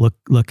people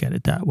look at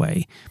it that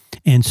way.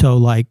 And so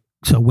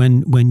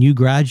when you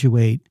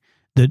graduate,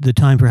 the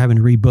time for having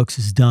to read books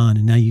is done,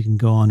 and now you can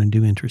go on and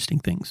do interesting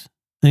things.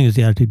 I think it's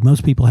the attitude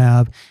most people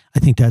have. I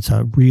think that's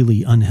a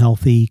really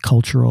unhealthy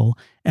cultural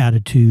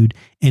attitude,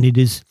 and it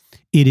is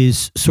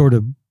sort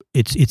of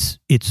it's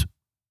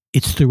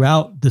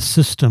throughout the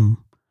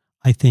system.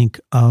 I think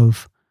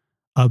of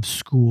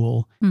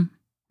school,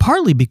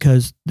 partly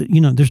because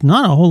there's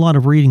not a whole lot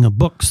of reading of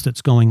books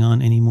that's going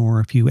on anymore.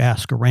 If you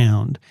ask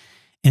around,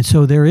 and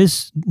so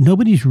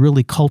nobody's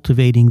really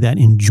cultivating that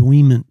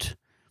enjoyment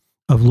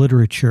of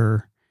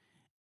literature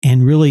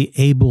and really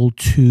able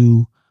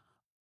to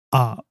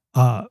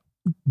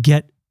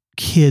get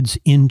kids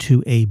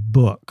into a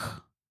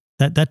book.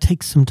 That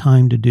takes some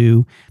time to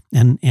do,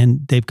 and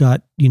they've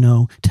got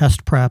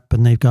test prep,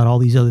 and they've got all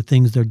these other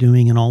things they're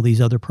doing and all these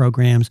other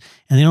programs,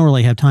 and they don't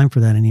really have time for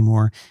that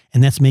anymore,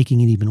 and that's making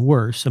it even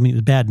worse. I mean, it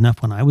was bad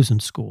enough when I was in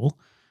school,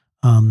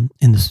 in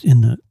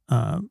the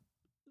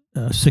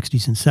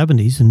 60s and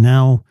 70s, and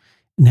now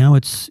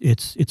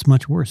it's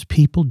much worse.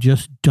 People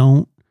just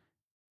don't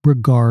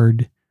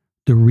regard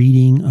the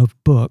reading of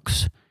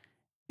books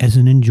as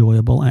an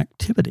enjoyable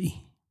activity.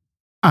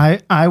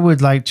 I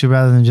would like to,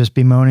 rather than just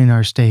bemoaning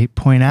our state,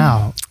 point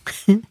out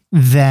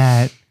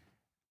that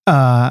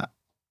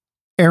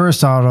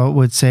Aristotle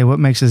would say what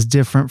makes us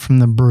different from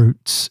the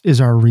brutes is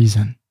our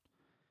reason.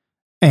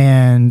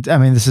 And I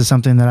mean, this is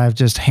something that I've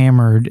just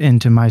hammered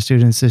into my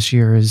students this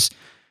year, is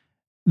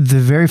the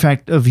very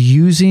fact of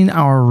using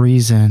our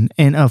reason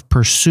and of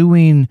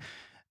pursuing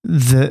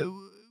the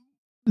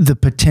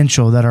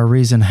potential that our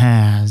reason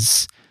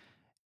has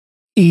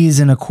is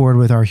in accord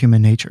with our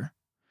human nature.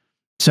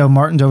 So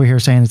Martin's over here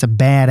saying it's a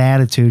bad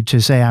attitude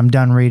to say, I'm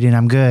done reading,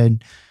 I'm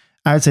good.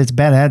 I would say it's a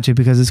bad attitude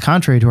because it's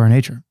contrary to our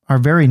nature. Our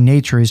very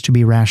nature is to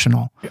be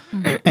rational.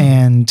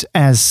 And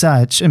as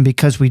such, and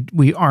because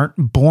we aren't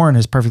born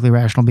as perfectly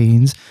rational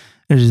beings,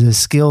 it is a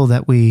skill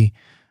that we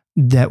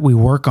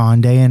work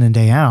on day in and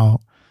day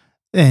out,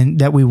 and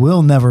that we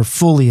will never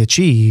fully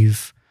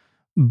achieve,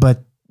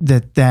 but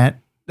that's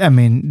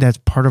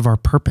part of our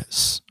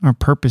purpose. Our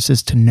purpose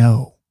is to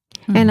know.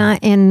 And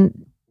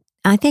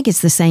I think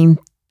it's the same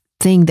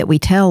thing that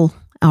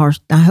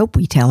I hope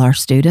we tell our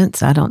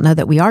students. I don't know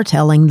that we are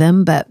telling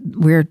them, but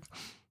we're,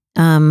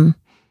 when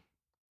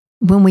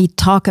we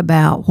talk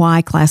about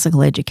why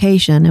classical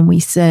education, and we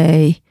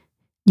say,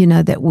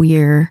 that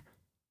we're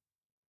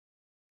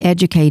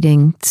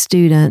educating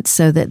students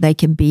so that they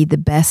can be the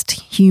best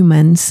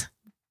humans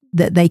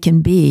that they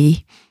can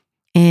be,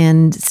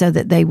 and so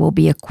that they will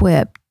be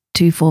equipped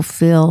to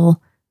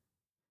fulfill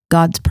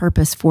God's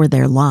purpose for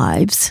their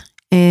lives.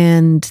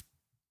 And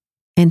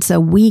so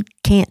we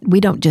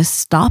don't just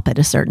stop at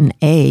a certain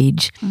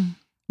age.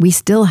 We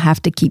still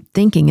have to keep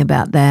thinking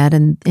about that.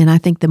 And I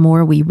think the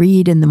more we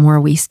read and the more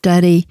we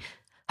study,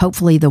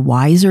 hopefully the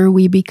wiser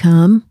we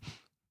become,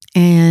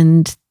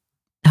 and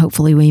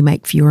hopefully we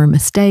make fewer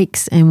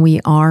mistakes, and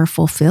we are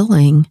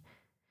fulfilling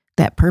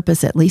that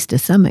purpose, at least to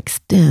some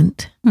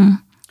extent.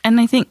 And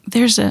I think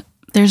there's a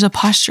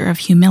posture of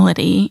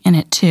humility in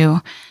it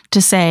too,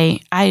 to say,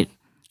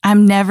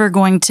 I'm never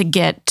going to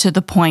get to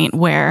the point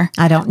where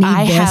I don't need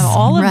I this. have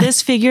all of this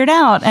figured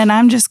out, and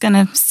I'm just going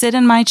to sit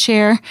in my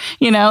chair,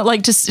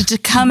 just to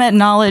come at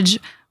knowledge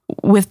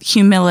with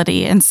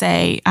humility and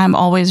say, I'm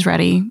always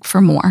ready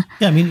for more.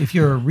 Yeah, I mean, if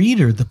you're a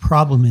reader, the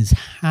problem is,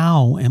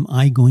 how am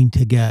I going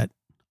to get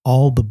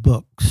all the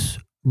books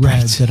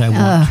read that I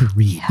want to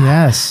read?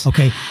 Yes.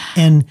 Okay.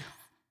 And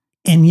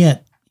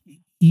yet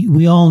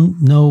we all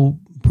know,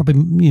 probably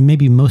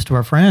maybe most of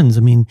our friends,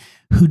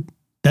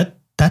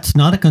 that's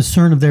not a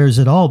concern of theirs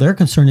at all. Their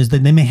concern is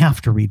that they may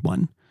have to read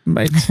one.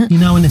 Right.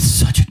 And it's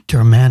such a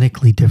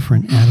dramatically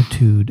different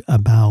attitude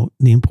about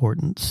the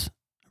importance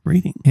of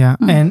reading. Yeah.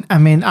 And I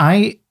mean,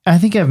 I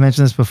think I've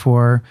mentioned this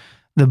before.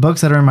 The books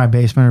that are in my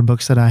basement are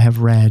books that I have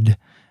read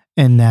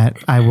and that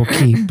I will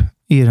keep,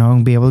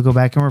 and be able to go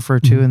back and refer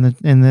to in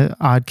the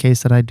odd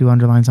case that I do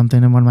underline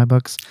something in one of my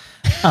books.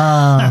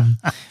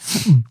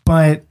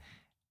 But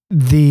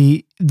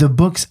the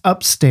books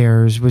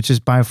upstairs, which is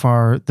by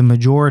far the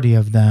majority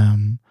of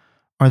them,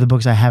 are the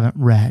books I haven't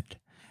read.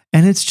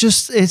 And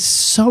it's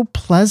so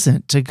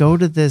pleasant to go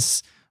to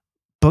this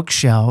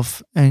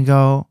bookshelf and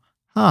go,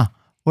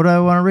 what do I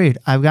want to read?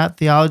 I've got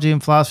theology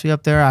and philosophy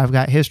up there. I've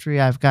got history.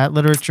 I've got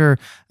literature.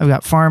 I've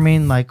got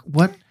farming. Like,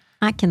 what?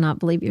 I cannot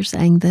believe you're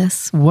saying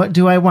this. What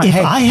do I want? If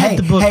I had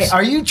the books. Hey,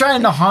 are you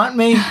trying to haunt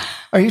me?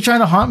 Are you trying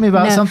to haunt me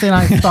about something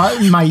I thought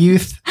in my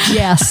youth?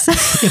 Yes.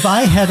 If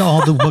I had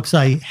all the books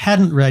I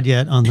hadn't read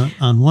yet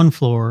on one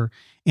floor,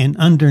 and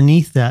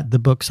underneath that, the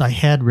books I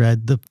had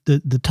read,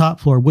 the top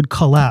floor would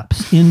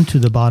collapse into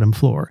the bottom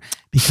floor,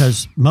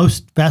 because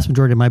vast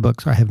majority of my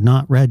books I have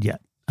not read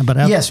yet. But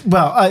yes,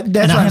 well,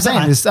 that's what I'm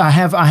saying. I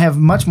have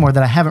much more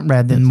that I haven't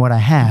read than what I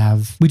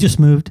have. We just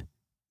moved.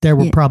 There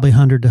were probably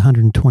 100 to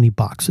 120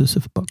 boxes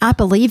of books. I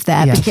believe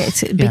that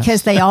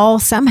because they all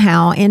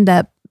somehow end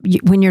up,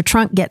 when your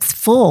trunk gets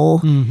full,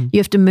 you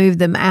have to move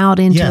them out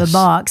into a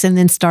box and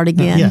then start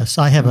again. Yes,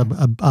 I have a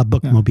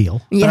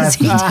bookmobile.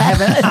 Yes,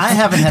 I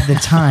haven't had the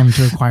time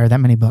to acquire that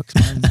many books.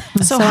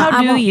 So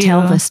how do you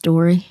tell the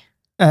story?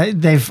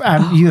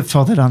 You have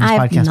told it on this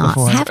podcast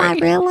before. Have I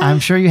really? I'm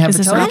sure you have. Is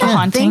this I like a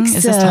haunting? Think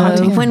Is this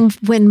haunting?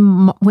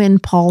 When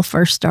Paul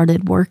first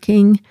started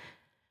working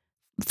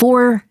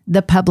for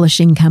the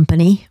publishing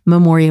company,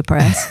 Memoria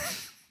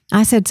Press,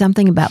 I said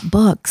something about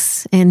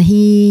books, and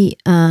he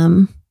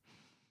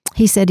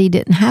said he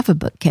didn't have a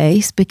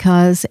bookcase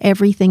because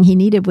everything he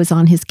needed was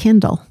on his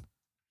Kindle.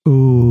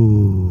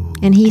 Ooh.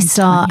 And he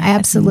saw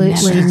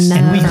absolutely no.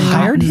 And we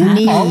hired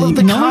him. All of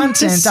the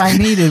content I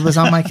needed was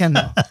on my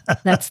Kindle.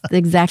 That's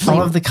exactly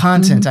all of the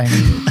content I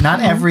needed.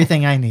 Not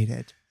everything I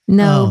needed.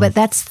 No, but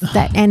that's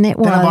that. And it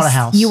was. Then I bought a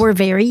house. You were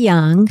very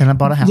young. Then I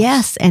bought a house.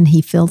 Yes, and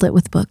he filled it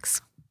with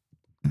books.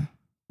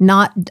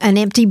 Not an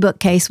empty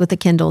bookcase with a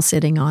Kindle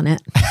sitting on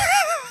it.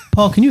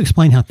 Paul, can you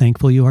explain how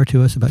thankful you are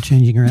to us about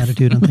changing your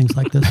attitude on things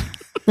like this?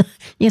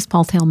 Yes,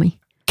 Paul, tell me.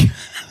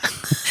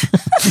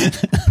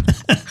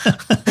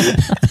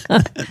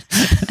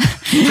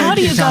 How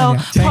do you go,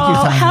 Paul?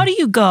 Tanya. How do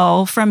you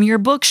go from your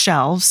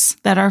bookshelves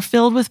that are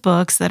filled with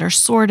books that are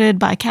sorted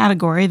by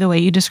category, the way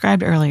you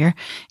described earlier,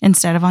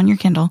 instead of on your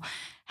Kindle?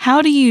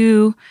 How do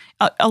you,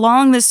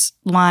 along this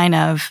line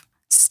of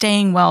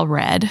staying well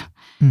read,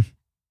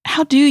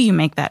 how do you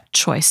make that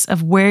choice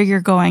of where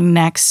you're going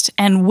next,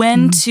 and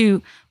when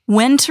to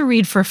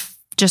read for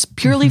just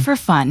purely for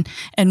fun,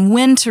 and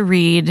when to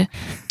read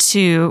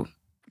to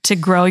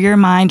grow your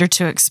mind or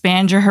to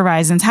expand your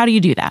horizons? How do you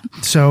do that?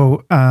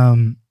 So,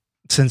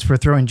 since we're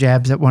throwing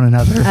jabs at one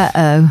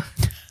another,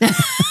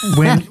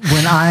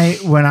 when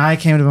I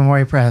came to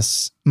Memoria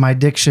Press, my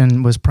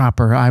diction was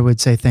proper. I would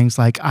say things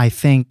like "I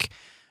think"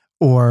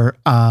 or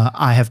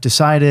 "I have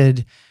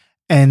decided,"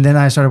 and then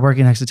I started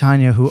working next to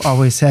Tanya, who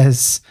always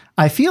says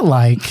 "I feel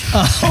like."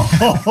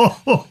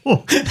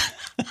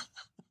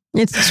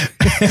 It's true.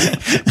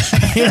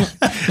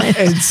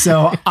 And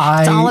so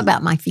It's all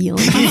about my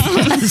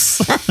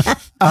feelings.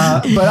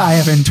 But I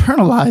have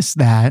internalized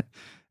that,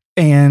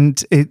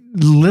 and it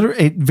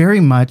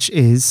very much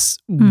is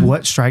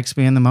what strikes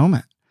me in the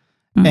moment,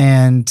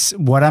 and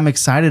what I'm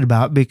excited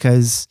about,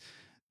 because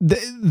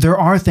there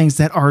are things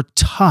that are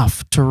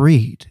tough to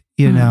read.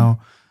 You know,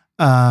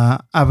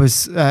 I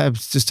was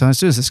just telling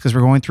students this because we're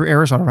going through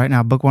Aristotle right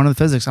now, book 1 of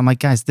the physics. I'm like,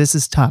 guys, this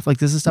is tough. Like,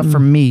 this is tough for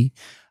me.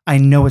 I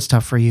know it's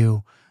tough for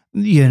you.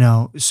 You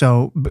know,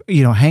 so,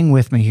 hang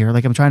with me here.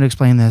 Like, I'm trying to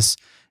explain this,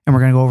 and we're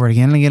going to go over it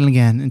again and again and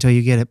again until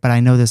you get it. But I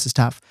know this is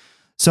tough.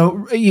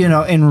 So,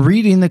 and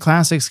reading the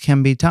classics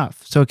can be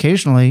tough. So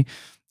occasionally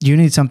you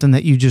need something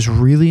that you just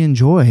really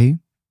enjoy,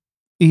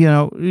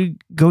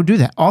 go do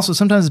that. Also,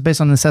 sometimes it's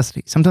based on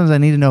necessity. Sometimes I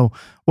need to know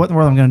what in the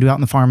world I'm going to do out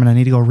on the farm, and I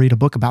need to go read a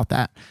book about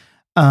that.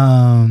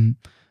 And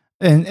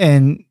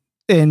I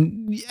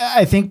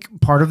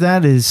think part of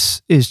that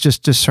is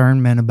just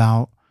discernment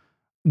about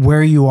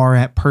where you are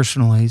at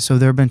personally. So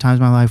there have been times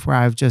in my life where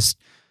I have just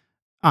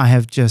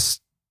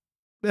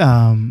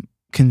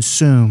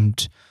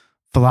consumed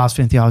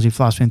philosophy and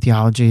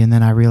theology. And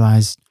then I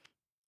realized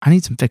I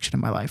need some fiction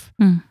in my life.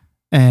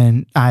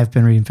 And I've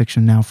been reading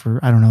fiction now for,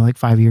 I don't know, like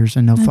 5 years,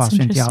 and no That's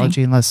philosophy and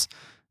theology unless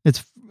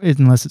it's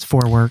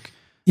for work.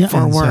 Yeah.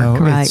 For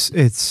work, right.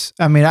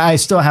 I mean, I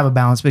still have a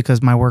balance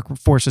because my work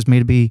forces me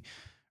to be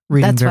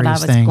reading That's what I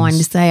various was things. going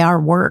to say.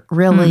 Our work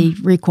really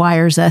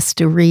requires us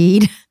to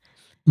read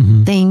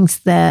things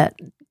that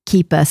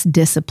keep us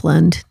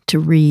disciplined to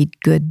read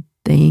good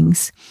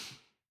things.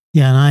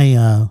 Yeah,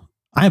 and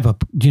I have a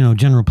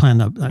general plan,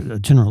 a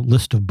general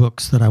list of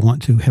books that I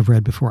want to have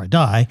read before I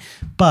die.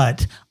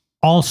 But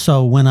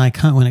also when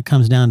it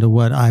comes down to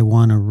what I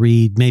want to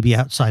read, maybe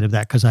outside of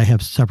that, because I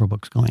have several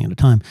books going at a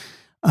time,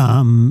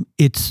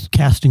 it's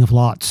casting of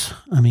lots.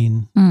 I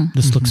mean,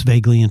 this looks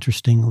vaguely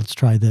interesting. Let's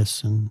try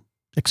this, and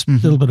a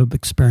little bit of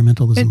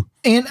experimentalism.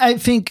 And I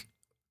think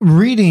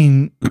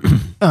reading,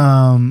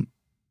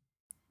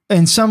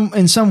 in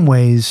some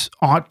ways,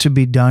 ought to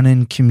be done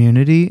in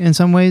community. In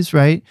some ways,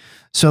 right?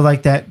 So,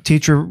 like that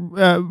teacher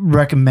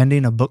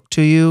recommending a book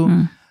to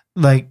you,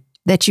 like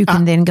that you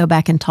can then go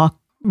back and talk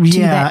to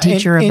that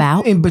teacher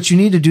about. But you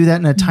need to do that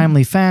in a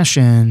timely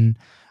fashion.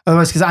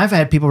 Otherwise, because I've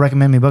had people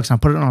recommend me books, and I'll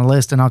put it on a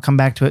list, and I'll come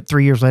back to it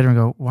 3 years later and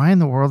go, "Why in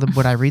the world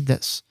would I read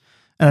this?"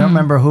 And I don't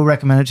remember who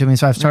recommended it to me,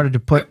 so I've started to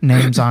put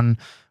names on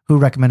who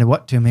recommended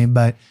what to me.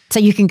 But so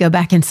you can go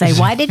back and say,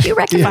 "Why did you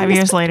recommend?" 5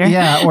 years later,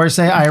 yeah, or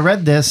say, "I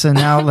read this, and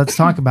now let's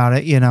talk about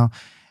it."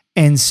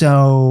 And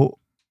so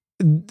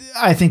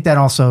I think that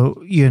also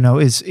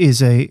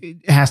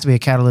it has to be a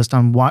catalyst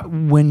on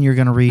when you're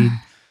going to read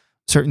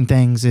certain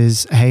things.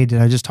 Is, hey,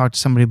 did I just talk to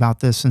somebody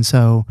about this? And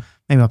so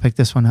maybe I'll pick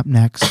this one up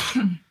next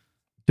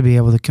to be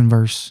able to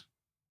converse.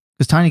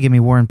 Because Tanya gave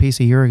me War and Peace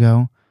a year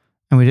ago,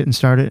 and we didn't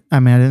start it. I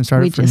mean, I didn't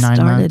start it for 9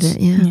 months.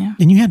 yeah.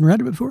 And you hadn't read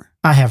it before?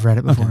 I have read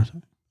it before.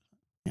 Okay.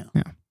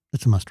 Yeah.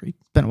 It's a must read.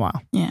 It's been a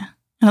while. Yeah.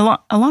 And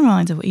along the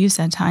lines of what you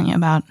said, Tanya,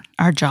 about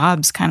our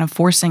jobs kind of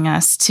forcing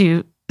us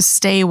to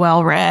stay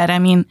well read. I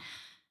mean,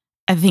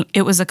 I think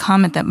it was a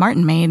comment that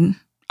Martin made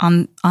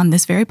on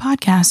this very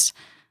podcast,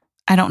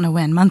 I don't know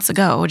when, months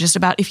ago, just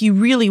about if you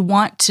really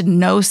want to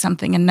know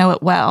something and know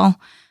it well,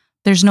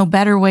 there's no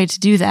better way to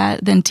do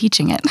that than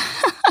teaching it.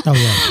 Oh,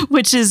 yeah.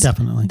 Which is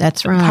definitely.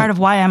 That's right. part of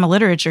why I'm a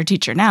literature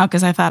teacher now,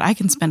 because I thought I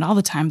can spend all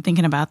the time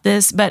thinking about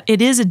this. But it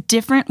is a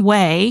different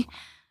way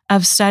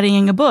of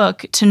studying a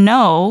book to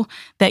know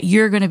that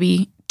you're going to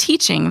be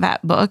teaching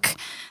that book.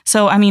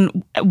 So, I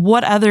mean,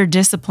 what other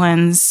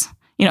disciplines,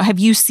 have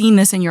you seen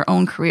this in your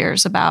own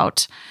careers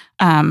about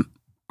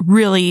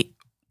really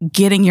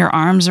getting your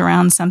arms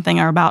around something,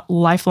 or about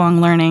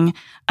lifelong learning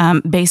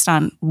based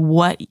on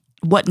what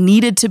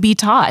needed to be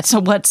taught,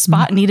 so what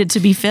spot needed to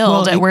be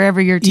filled at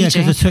wherever you're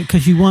teaching? Yeah,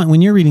 because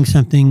when you're reading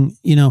something,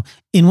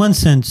 in one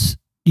sense,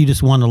 you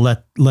just want to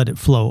let it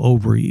flow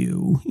over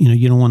you.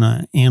 You don't want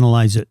to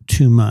analyze it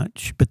too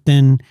much. But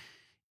then,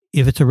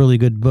 if it's a really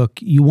good book,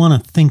 you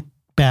want to think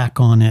back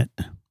on it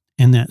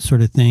and that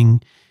sort of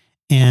thing.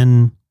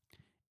 And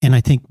I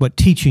think what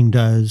teaching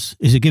does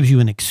is it gives you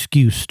an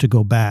excuse to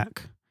go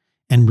back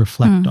and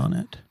reflect on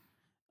it.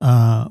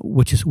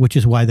 Which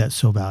is why that's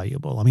so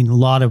valuable. I mean, a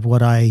lot of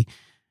what I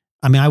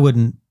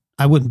wouldn't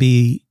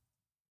be.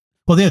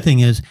 Well, the other thing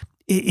is,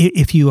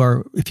 if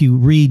you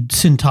read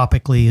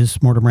syntopically,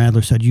 as Mortimer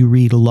Adler said, you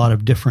read a lot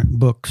of different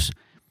books,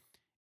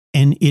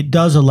 and it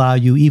does allow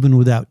you, even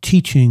without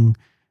teaching,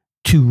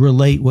 to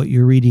relate what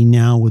you're reading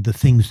now with the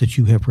things that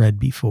you have read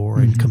before,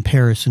 and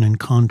comparison and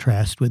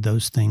contrast with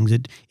those things.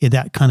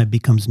 That kind of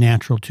becomes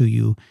natural to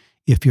you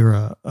if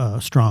you're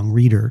a strong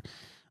reader.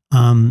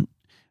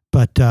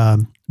 But I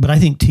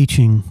think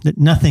teaching, that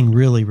nothing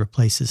really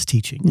replaces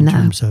teaching in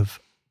terms of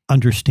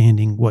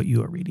understanding what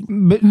you are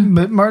reading. But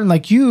Martin,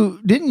 like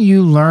didn't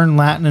you learn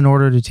Latin in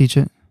order to teach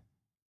it?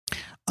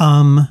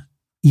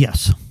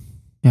 Yes.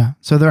 Yeah.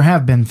 So there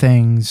have been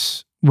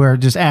things where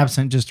just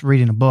absent just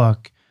reading a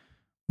book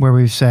where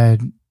we've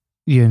said,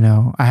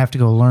 I have to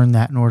go learn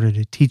that in order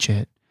to teach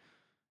it.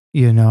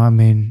 I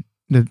mean,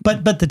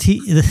 but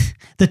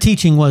the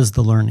teaching was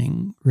the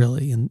learning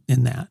really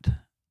in that,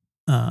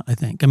 I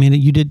think. I mean,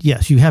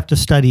 you have to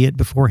study it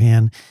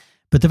beforehand,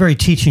 but the very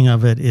teaching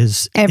of it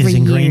is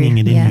ingraining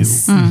it in you.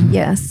 Mm-hmm.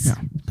 Yes. Yeah.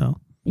 So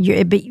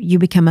you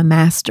become a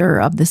master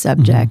of the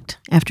subject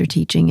after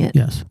teaching it.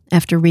 Yes.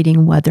 After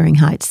reading Wuthering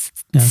Heights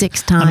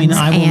 6 times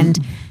and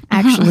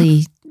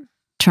actually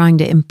trying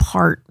to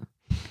impart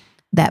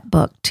that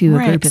book to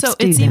a group of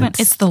students.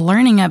 It's the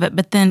learning of it,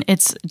 but then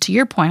it's, to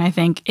your point, I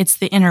think it's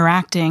the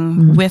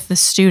interacting with the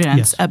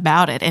students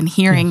about it and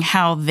hearing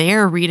how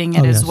they're reading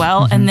it as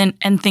well.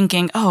 And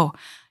thinking,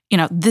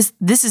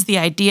 this is the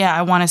idea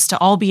I want us to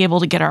all be able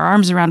to get our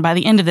arms around by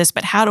the end of this,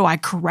 but how do I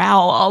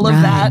corral all of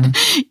that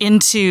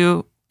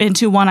into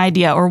one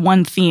idea or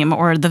one theme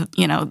or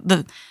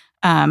the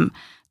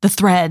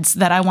threads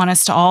that I want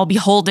us to all be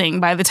holding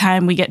by the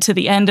time we get to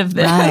the end of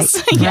this.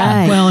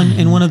 Right. Well,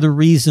 and one of the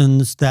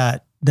reasons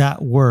that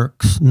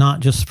works, not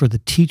just for the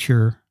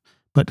teacher,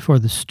 but for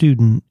the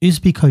student, is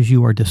because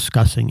you are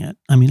discussing it.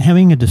 I mean,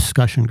 having a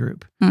discussion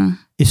group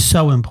is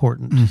so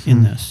important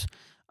in this.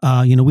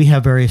 We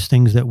have various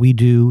things that we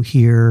do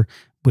here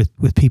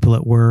with people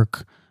at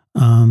work,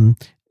 and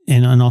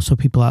also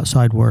people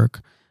outside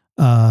work,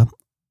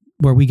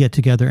 where we get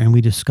together and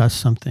we discuss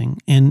something.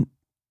 And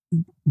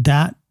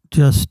that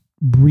just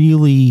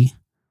really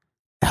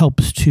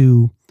helps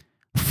to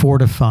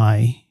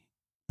fortify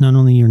not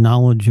only your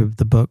knowledge of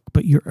the book,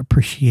 but your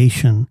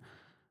appreciation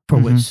for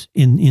what's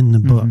in the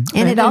book.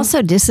 And it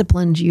also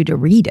disciplines you to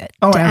read it,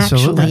 to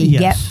absolutely. actually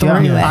get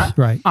through it.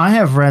 Right. I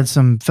have read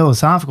some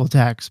philosophical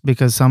texts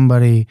because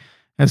somebody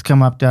has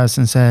come up to us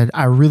and said,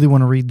 I really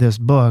want to read this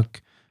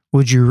book.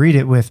 Would you read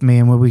it with me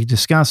and would we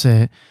discuss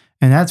it?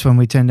 And that's when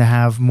we tend to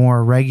have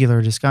more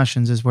regular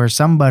discussions, is where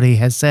somebody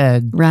has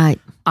said, right,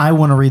 I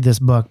want to read this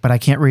book, but I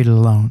can't read it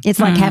alone. It's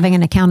like having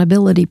an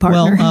accountability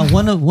partner.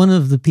 Well, one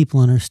of the people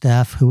on our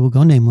staff, who will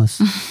go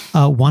nameless,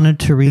 wanted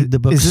to read the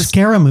book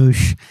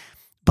Scaramouche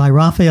by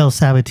Raphael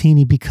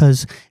Sabatini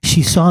because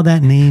she saw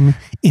that name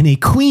in a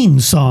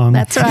Queen song.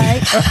 That's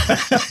right.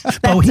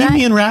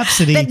 Bohemian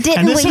Rhapsody. But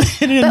and this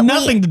had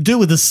nothing to do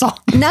with the song.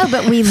 No,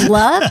 but we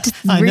loved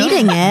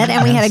reading it,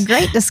 and we had a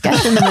great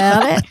discussion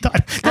about it.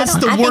 That's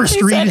the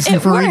worst reason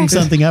for reading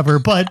something ever,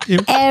 but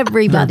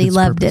everybody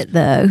loved it,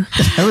 though.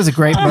 It was a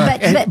great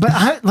book. But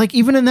I, like,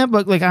 even in that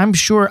book, like, I'm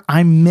sure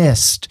I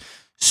missed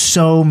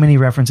so many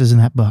references in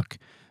that book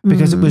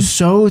because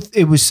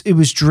it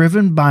was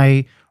driven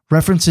by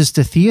references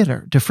to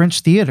theater, to French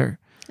theater,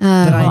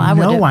 that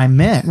I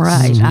missed.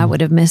 Right. I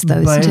would have missed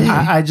those too.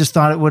 I just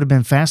thought it would have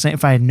been fascinating.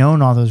 If I had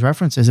known all those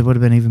references, it would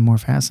have been even more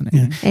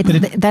fascinating. Yeah.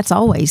 That's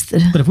always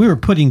the... But if we were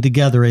putting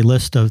together a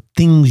list of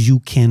things you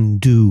can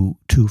do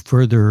to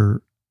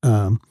further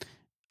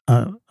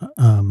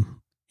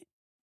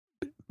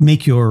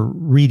make your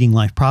reading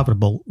life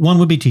profitable, one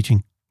would be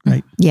teaching,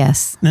 right?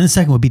 Yes. And then the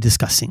second would be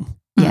discussing.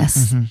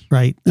 Yes.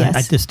 Right.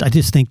 Yes. I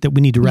just think that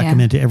we need to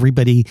recommend to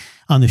everybody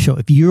on the show,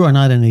 if you are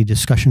not in a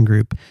discussion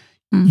group,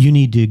 you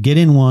need to get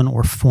in one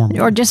or form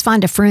one. Or just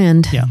find a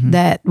friend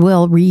that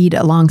will read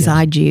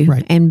alongside you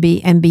and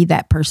be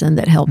that person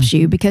that helps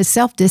you, because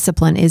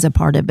self-discipline is a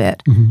part of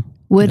it.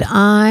 Would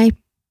I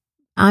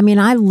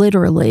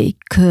literally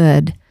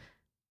could,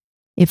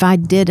 if I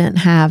didn't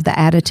have the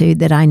attitude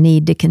that I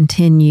need to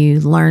continue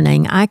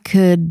learning, I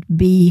could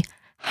be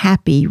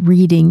happy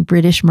reading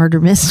British murder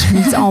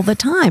mysteries all the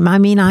time. I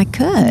mean, I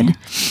could.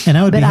 And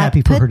I would be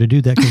happy for her to do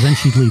that, because then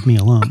she'd leave me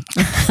alone.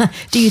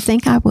 Do you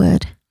think I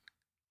would?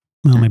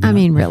 Well, maybe not.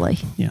 mean, really?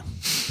 Yeah.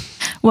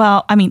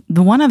 Well, I mean,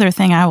 the one other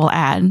thing I will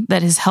add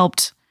that has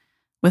helped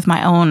with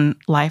my own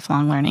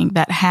lifelong learning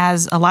that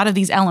has a lot of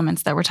these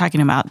elements that we're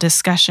talking about,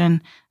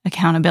 discussion,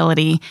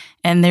 accountability,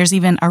 and there's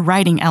even a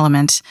writing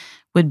element,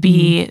 would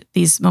be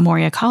these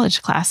Memoria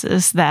College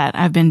classes that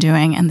I've been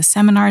doing and the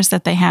seminars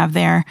that they have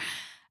there.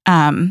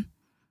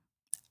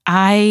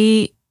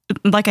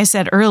 Like I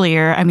said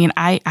earlier, I mean,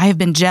 I have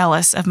been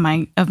jealous of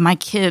my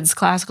kids'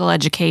 classical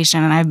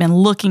education, and I've been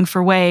looking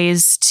for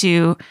ways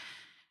to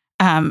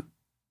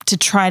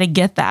try to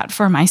get that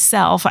for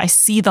myself. I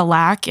see the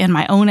lack in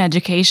my own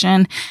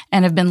education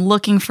and have been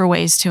looking for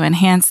ways to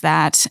enhance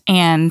that.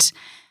 And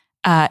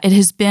it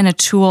has been a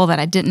tool that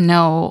I didn't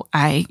know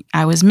I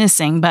was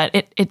missing, but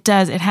it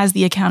has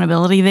the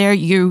accountability there.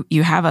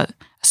 You have a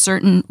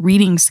certain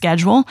reading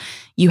schedule.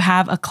 You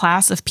have a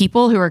class of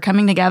people who are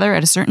coming together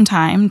at a certain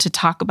time to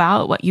talk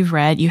about what you've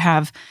read. You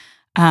have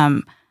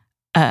a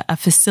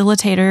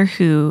facilitator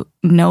who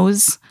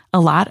knows a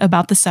lot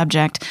about the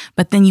subject,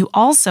 but then you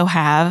also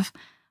have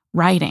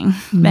writing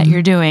that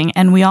you're doing.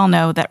 And we all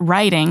know that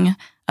writing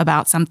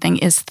about something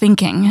is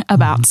thinking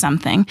about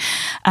something.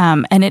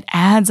 And it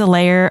adds a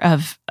layer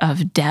of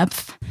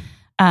depth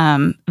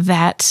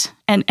that,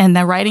 and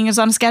the writing is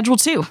on a schedule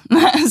too.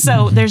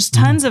 So there's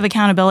tons of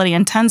accountability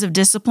and tons of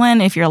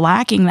discipline if you're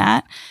lacking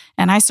that.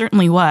 And I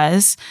certainly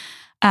was.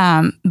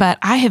 But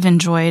I have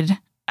enjoyed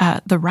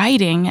the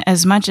writing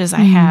as much as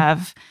I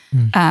have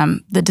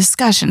the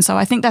discussion. So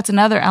I think that's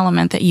another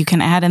element that you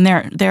can add. And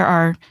there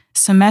are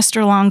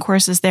semester-long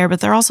courses there,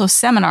 but there are also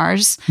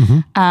seminars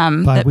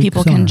that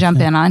people can jump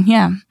in on.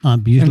 Yeah,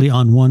 usually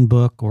on one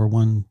book or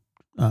one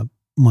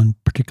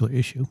particular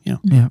issue.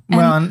 Yeah.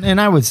 Well, and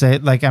I would say,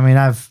 like, I mean,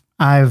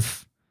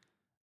 I've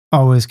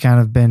always kind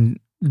of been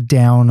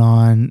down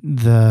on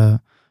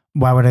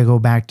why would I go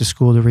back to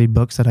school to read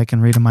books that I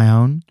can read on my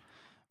own?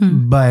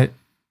 But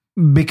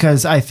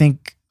because I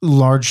think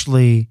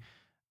largely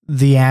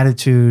the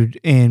attitude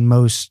in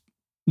most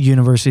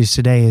universities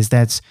today is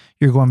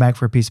you're going back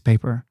for a piece of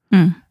paper.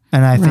 And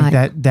I think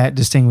that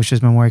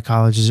distinguishes Memoria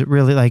College. Is it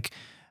really like,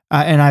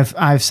 and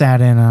I've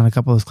sat in on a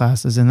couple of those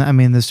classes, and I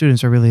mean, the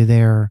students are really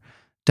there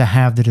to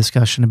have the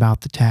discussion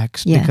about the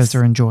text because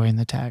they're enjoying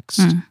the text.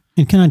 And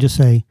can I just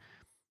say,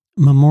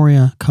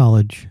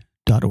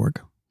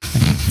 memoriacollege.org.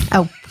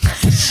 Oh,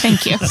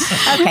 thank you.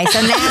 Okay,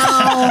 so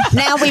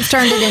now we've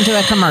turned it into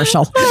a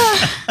commercial.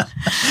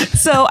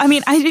 So, I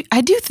mean,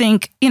 I do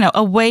think,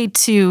 a way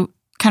to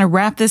kind of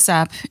wrap this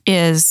up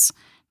is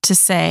to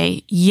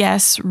say,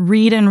 yes,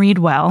 read and read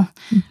well,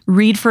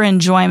 read for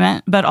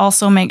enjoyment, but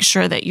also make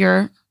sure that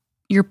you're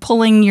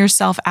pulling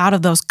yourself out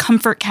of those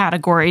comfort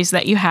categories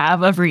that you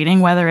have of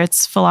reading, whether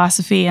it's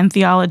philosophy and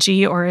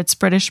theology or it's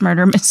British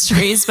murder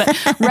mysteries, but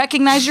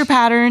recognize your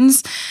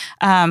patterns,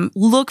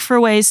 look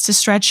for ways to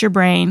stretch your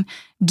brain,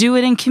 do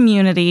it in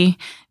community,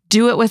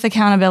 do it with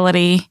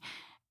accountability,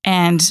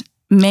 and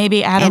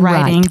maybe add a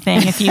writing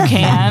thing if you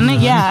can.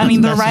 I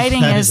mean, the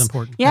writing is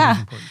important.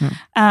 Yeah.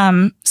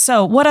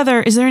 So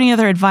is there any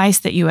other advice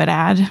that you would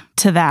add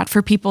to that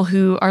for people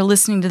who are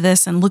listening to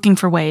this and looking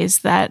for ways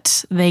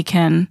that they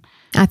can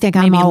I think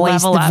I'm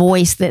always the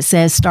voice that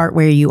says start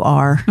where you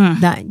are.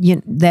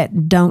 That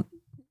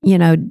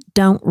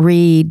don't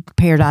read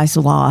Paradise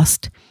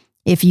Lost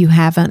if you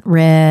haven't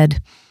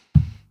read,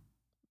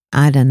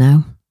 I don't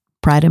know,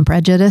 Pride and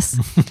Prejudice.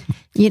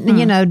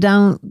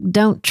 Don't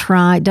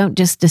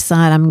just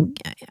decide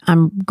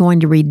I'm going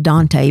to read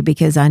Dante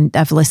because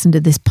I've listened to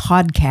this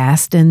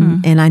podcast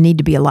and I need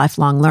to be a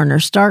lifelong learner.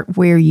 Start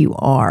where you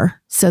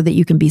are so that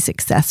you can be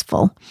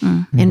successful.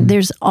 And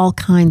there's all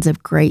kinds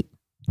of great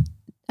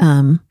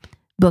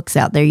books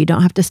out there. You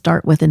don't have to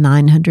start with a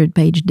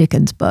 900-page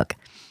Dickens book,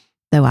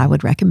 though I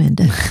would recommend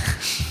it.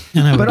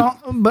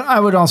 But I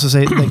would also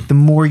say, like, the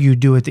more you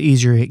do it, the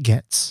easier it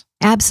gets.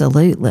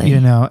 Absolutely.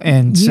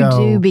 And you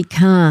do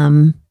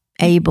become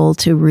able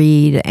to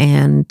read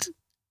and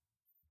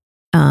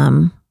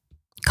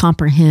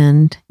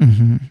comprehend,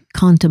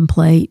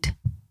 contemplate.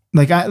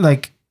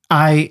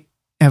 I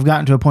have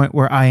gotten to a point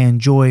where I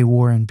enjoy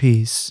War and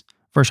Peace.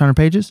 First 100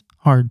 pages,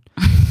 hard.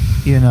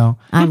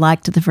 I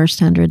liked the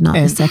first 100, not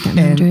the second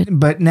 100.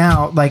 But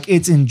now, like,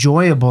 it's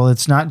enjoyable.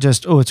 It's not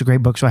just, it's a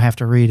great book, so I have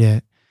to read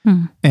it.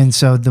 And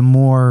so the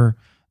more,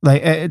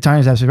 like,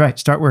 Tanya's absolutely right.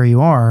 Start where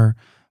you are,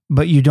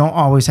 but you don't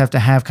always have to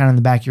have kind of in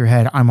the back of your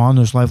head, I'm on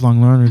this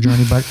lifelong learner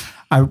journey, but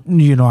I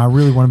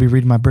really want to be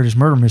reading my British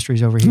murder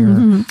mysteries over here.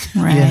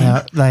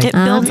 Right. It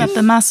builds up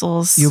the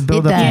muscles. You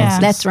build up the muscles.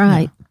 That's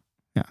right.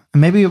 Yeah.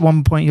 And maybe at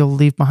one point you'll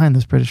leave behind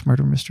those British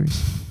murder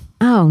mysteries.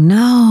 Oh,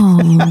 no.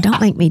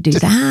 Don't make me do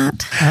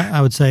that.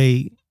 I would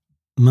say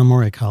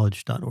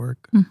memoriacollege.org.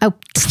 Oh,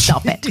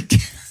 stop it.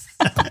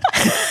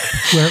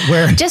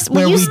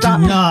 where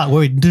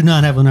we do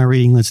not have on our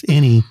reading list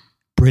any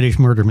British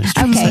murder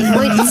mysteries. Okay.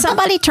 Would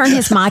somebody turn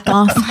his mic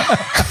off?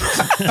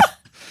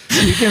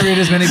 You can read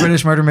as many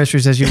British murder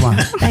mysteries as you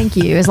want. Thank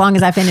you. As long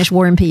as I finish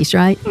War and Peace,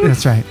 right?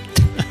 That's right.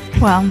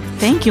 Well,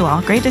 thank you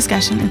all. Great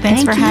discussion. And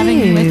thanks for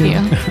having me with you.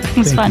 It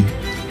was fun.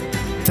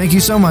 Thank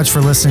you so much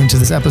for listening to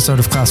this episode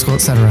of Classical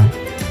Etc.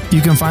 You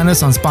can find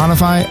us on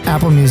Spotify,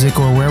 Apple Music,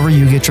 or wherever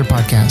you get your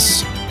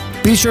podcasts.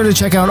 Be sure to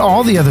check out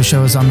all the other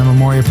shows on the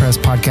Memoria Press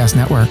Podcast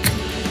Network.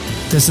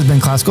 This has been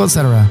Classical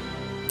Etc.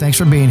 Thanks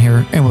for being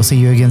here, and we'll see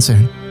you again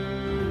soon.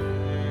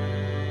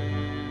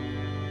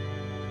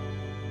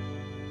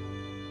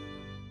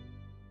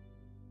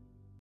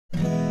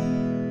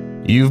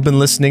 You've been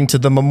listening to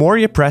the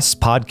Memoria Press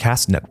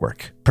Podcast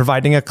Network,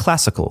 providing a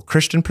classical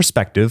Christian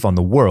perspective on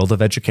the world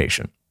of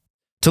education.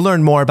 To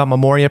learn more about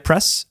Memoria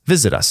Press,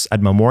 visit us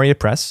at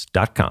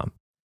memoriapress.com.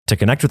 To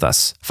connect with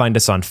us, find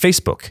us on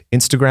Facebook,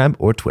 Instagram,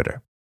 or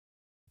Twitter.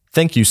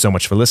 Thank you so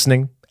much for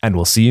listening, and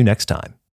we'll see you next time.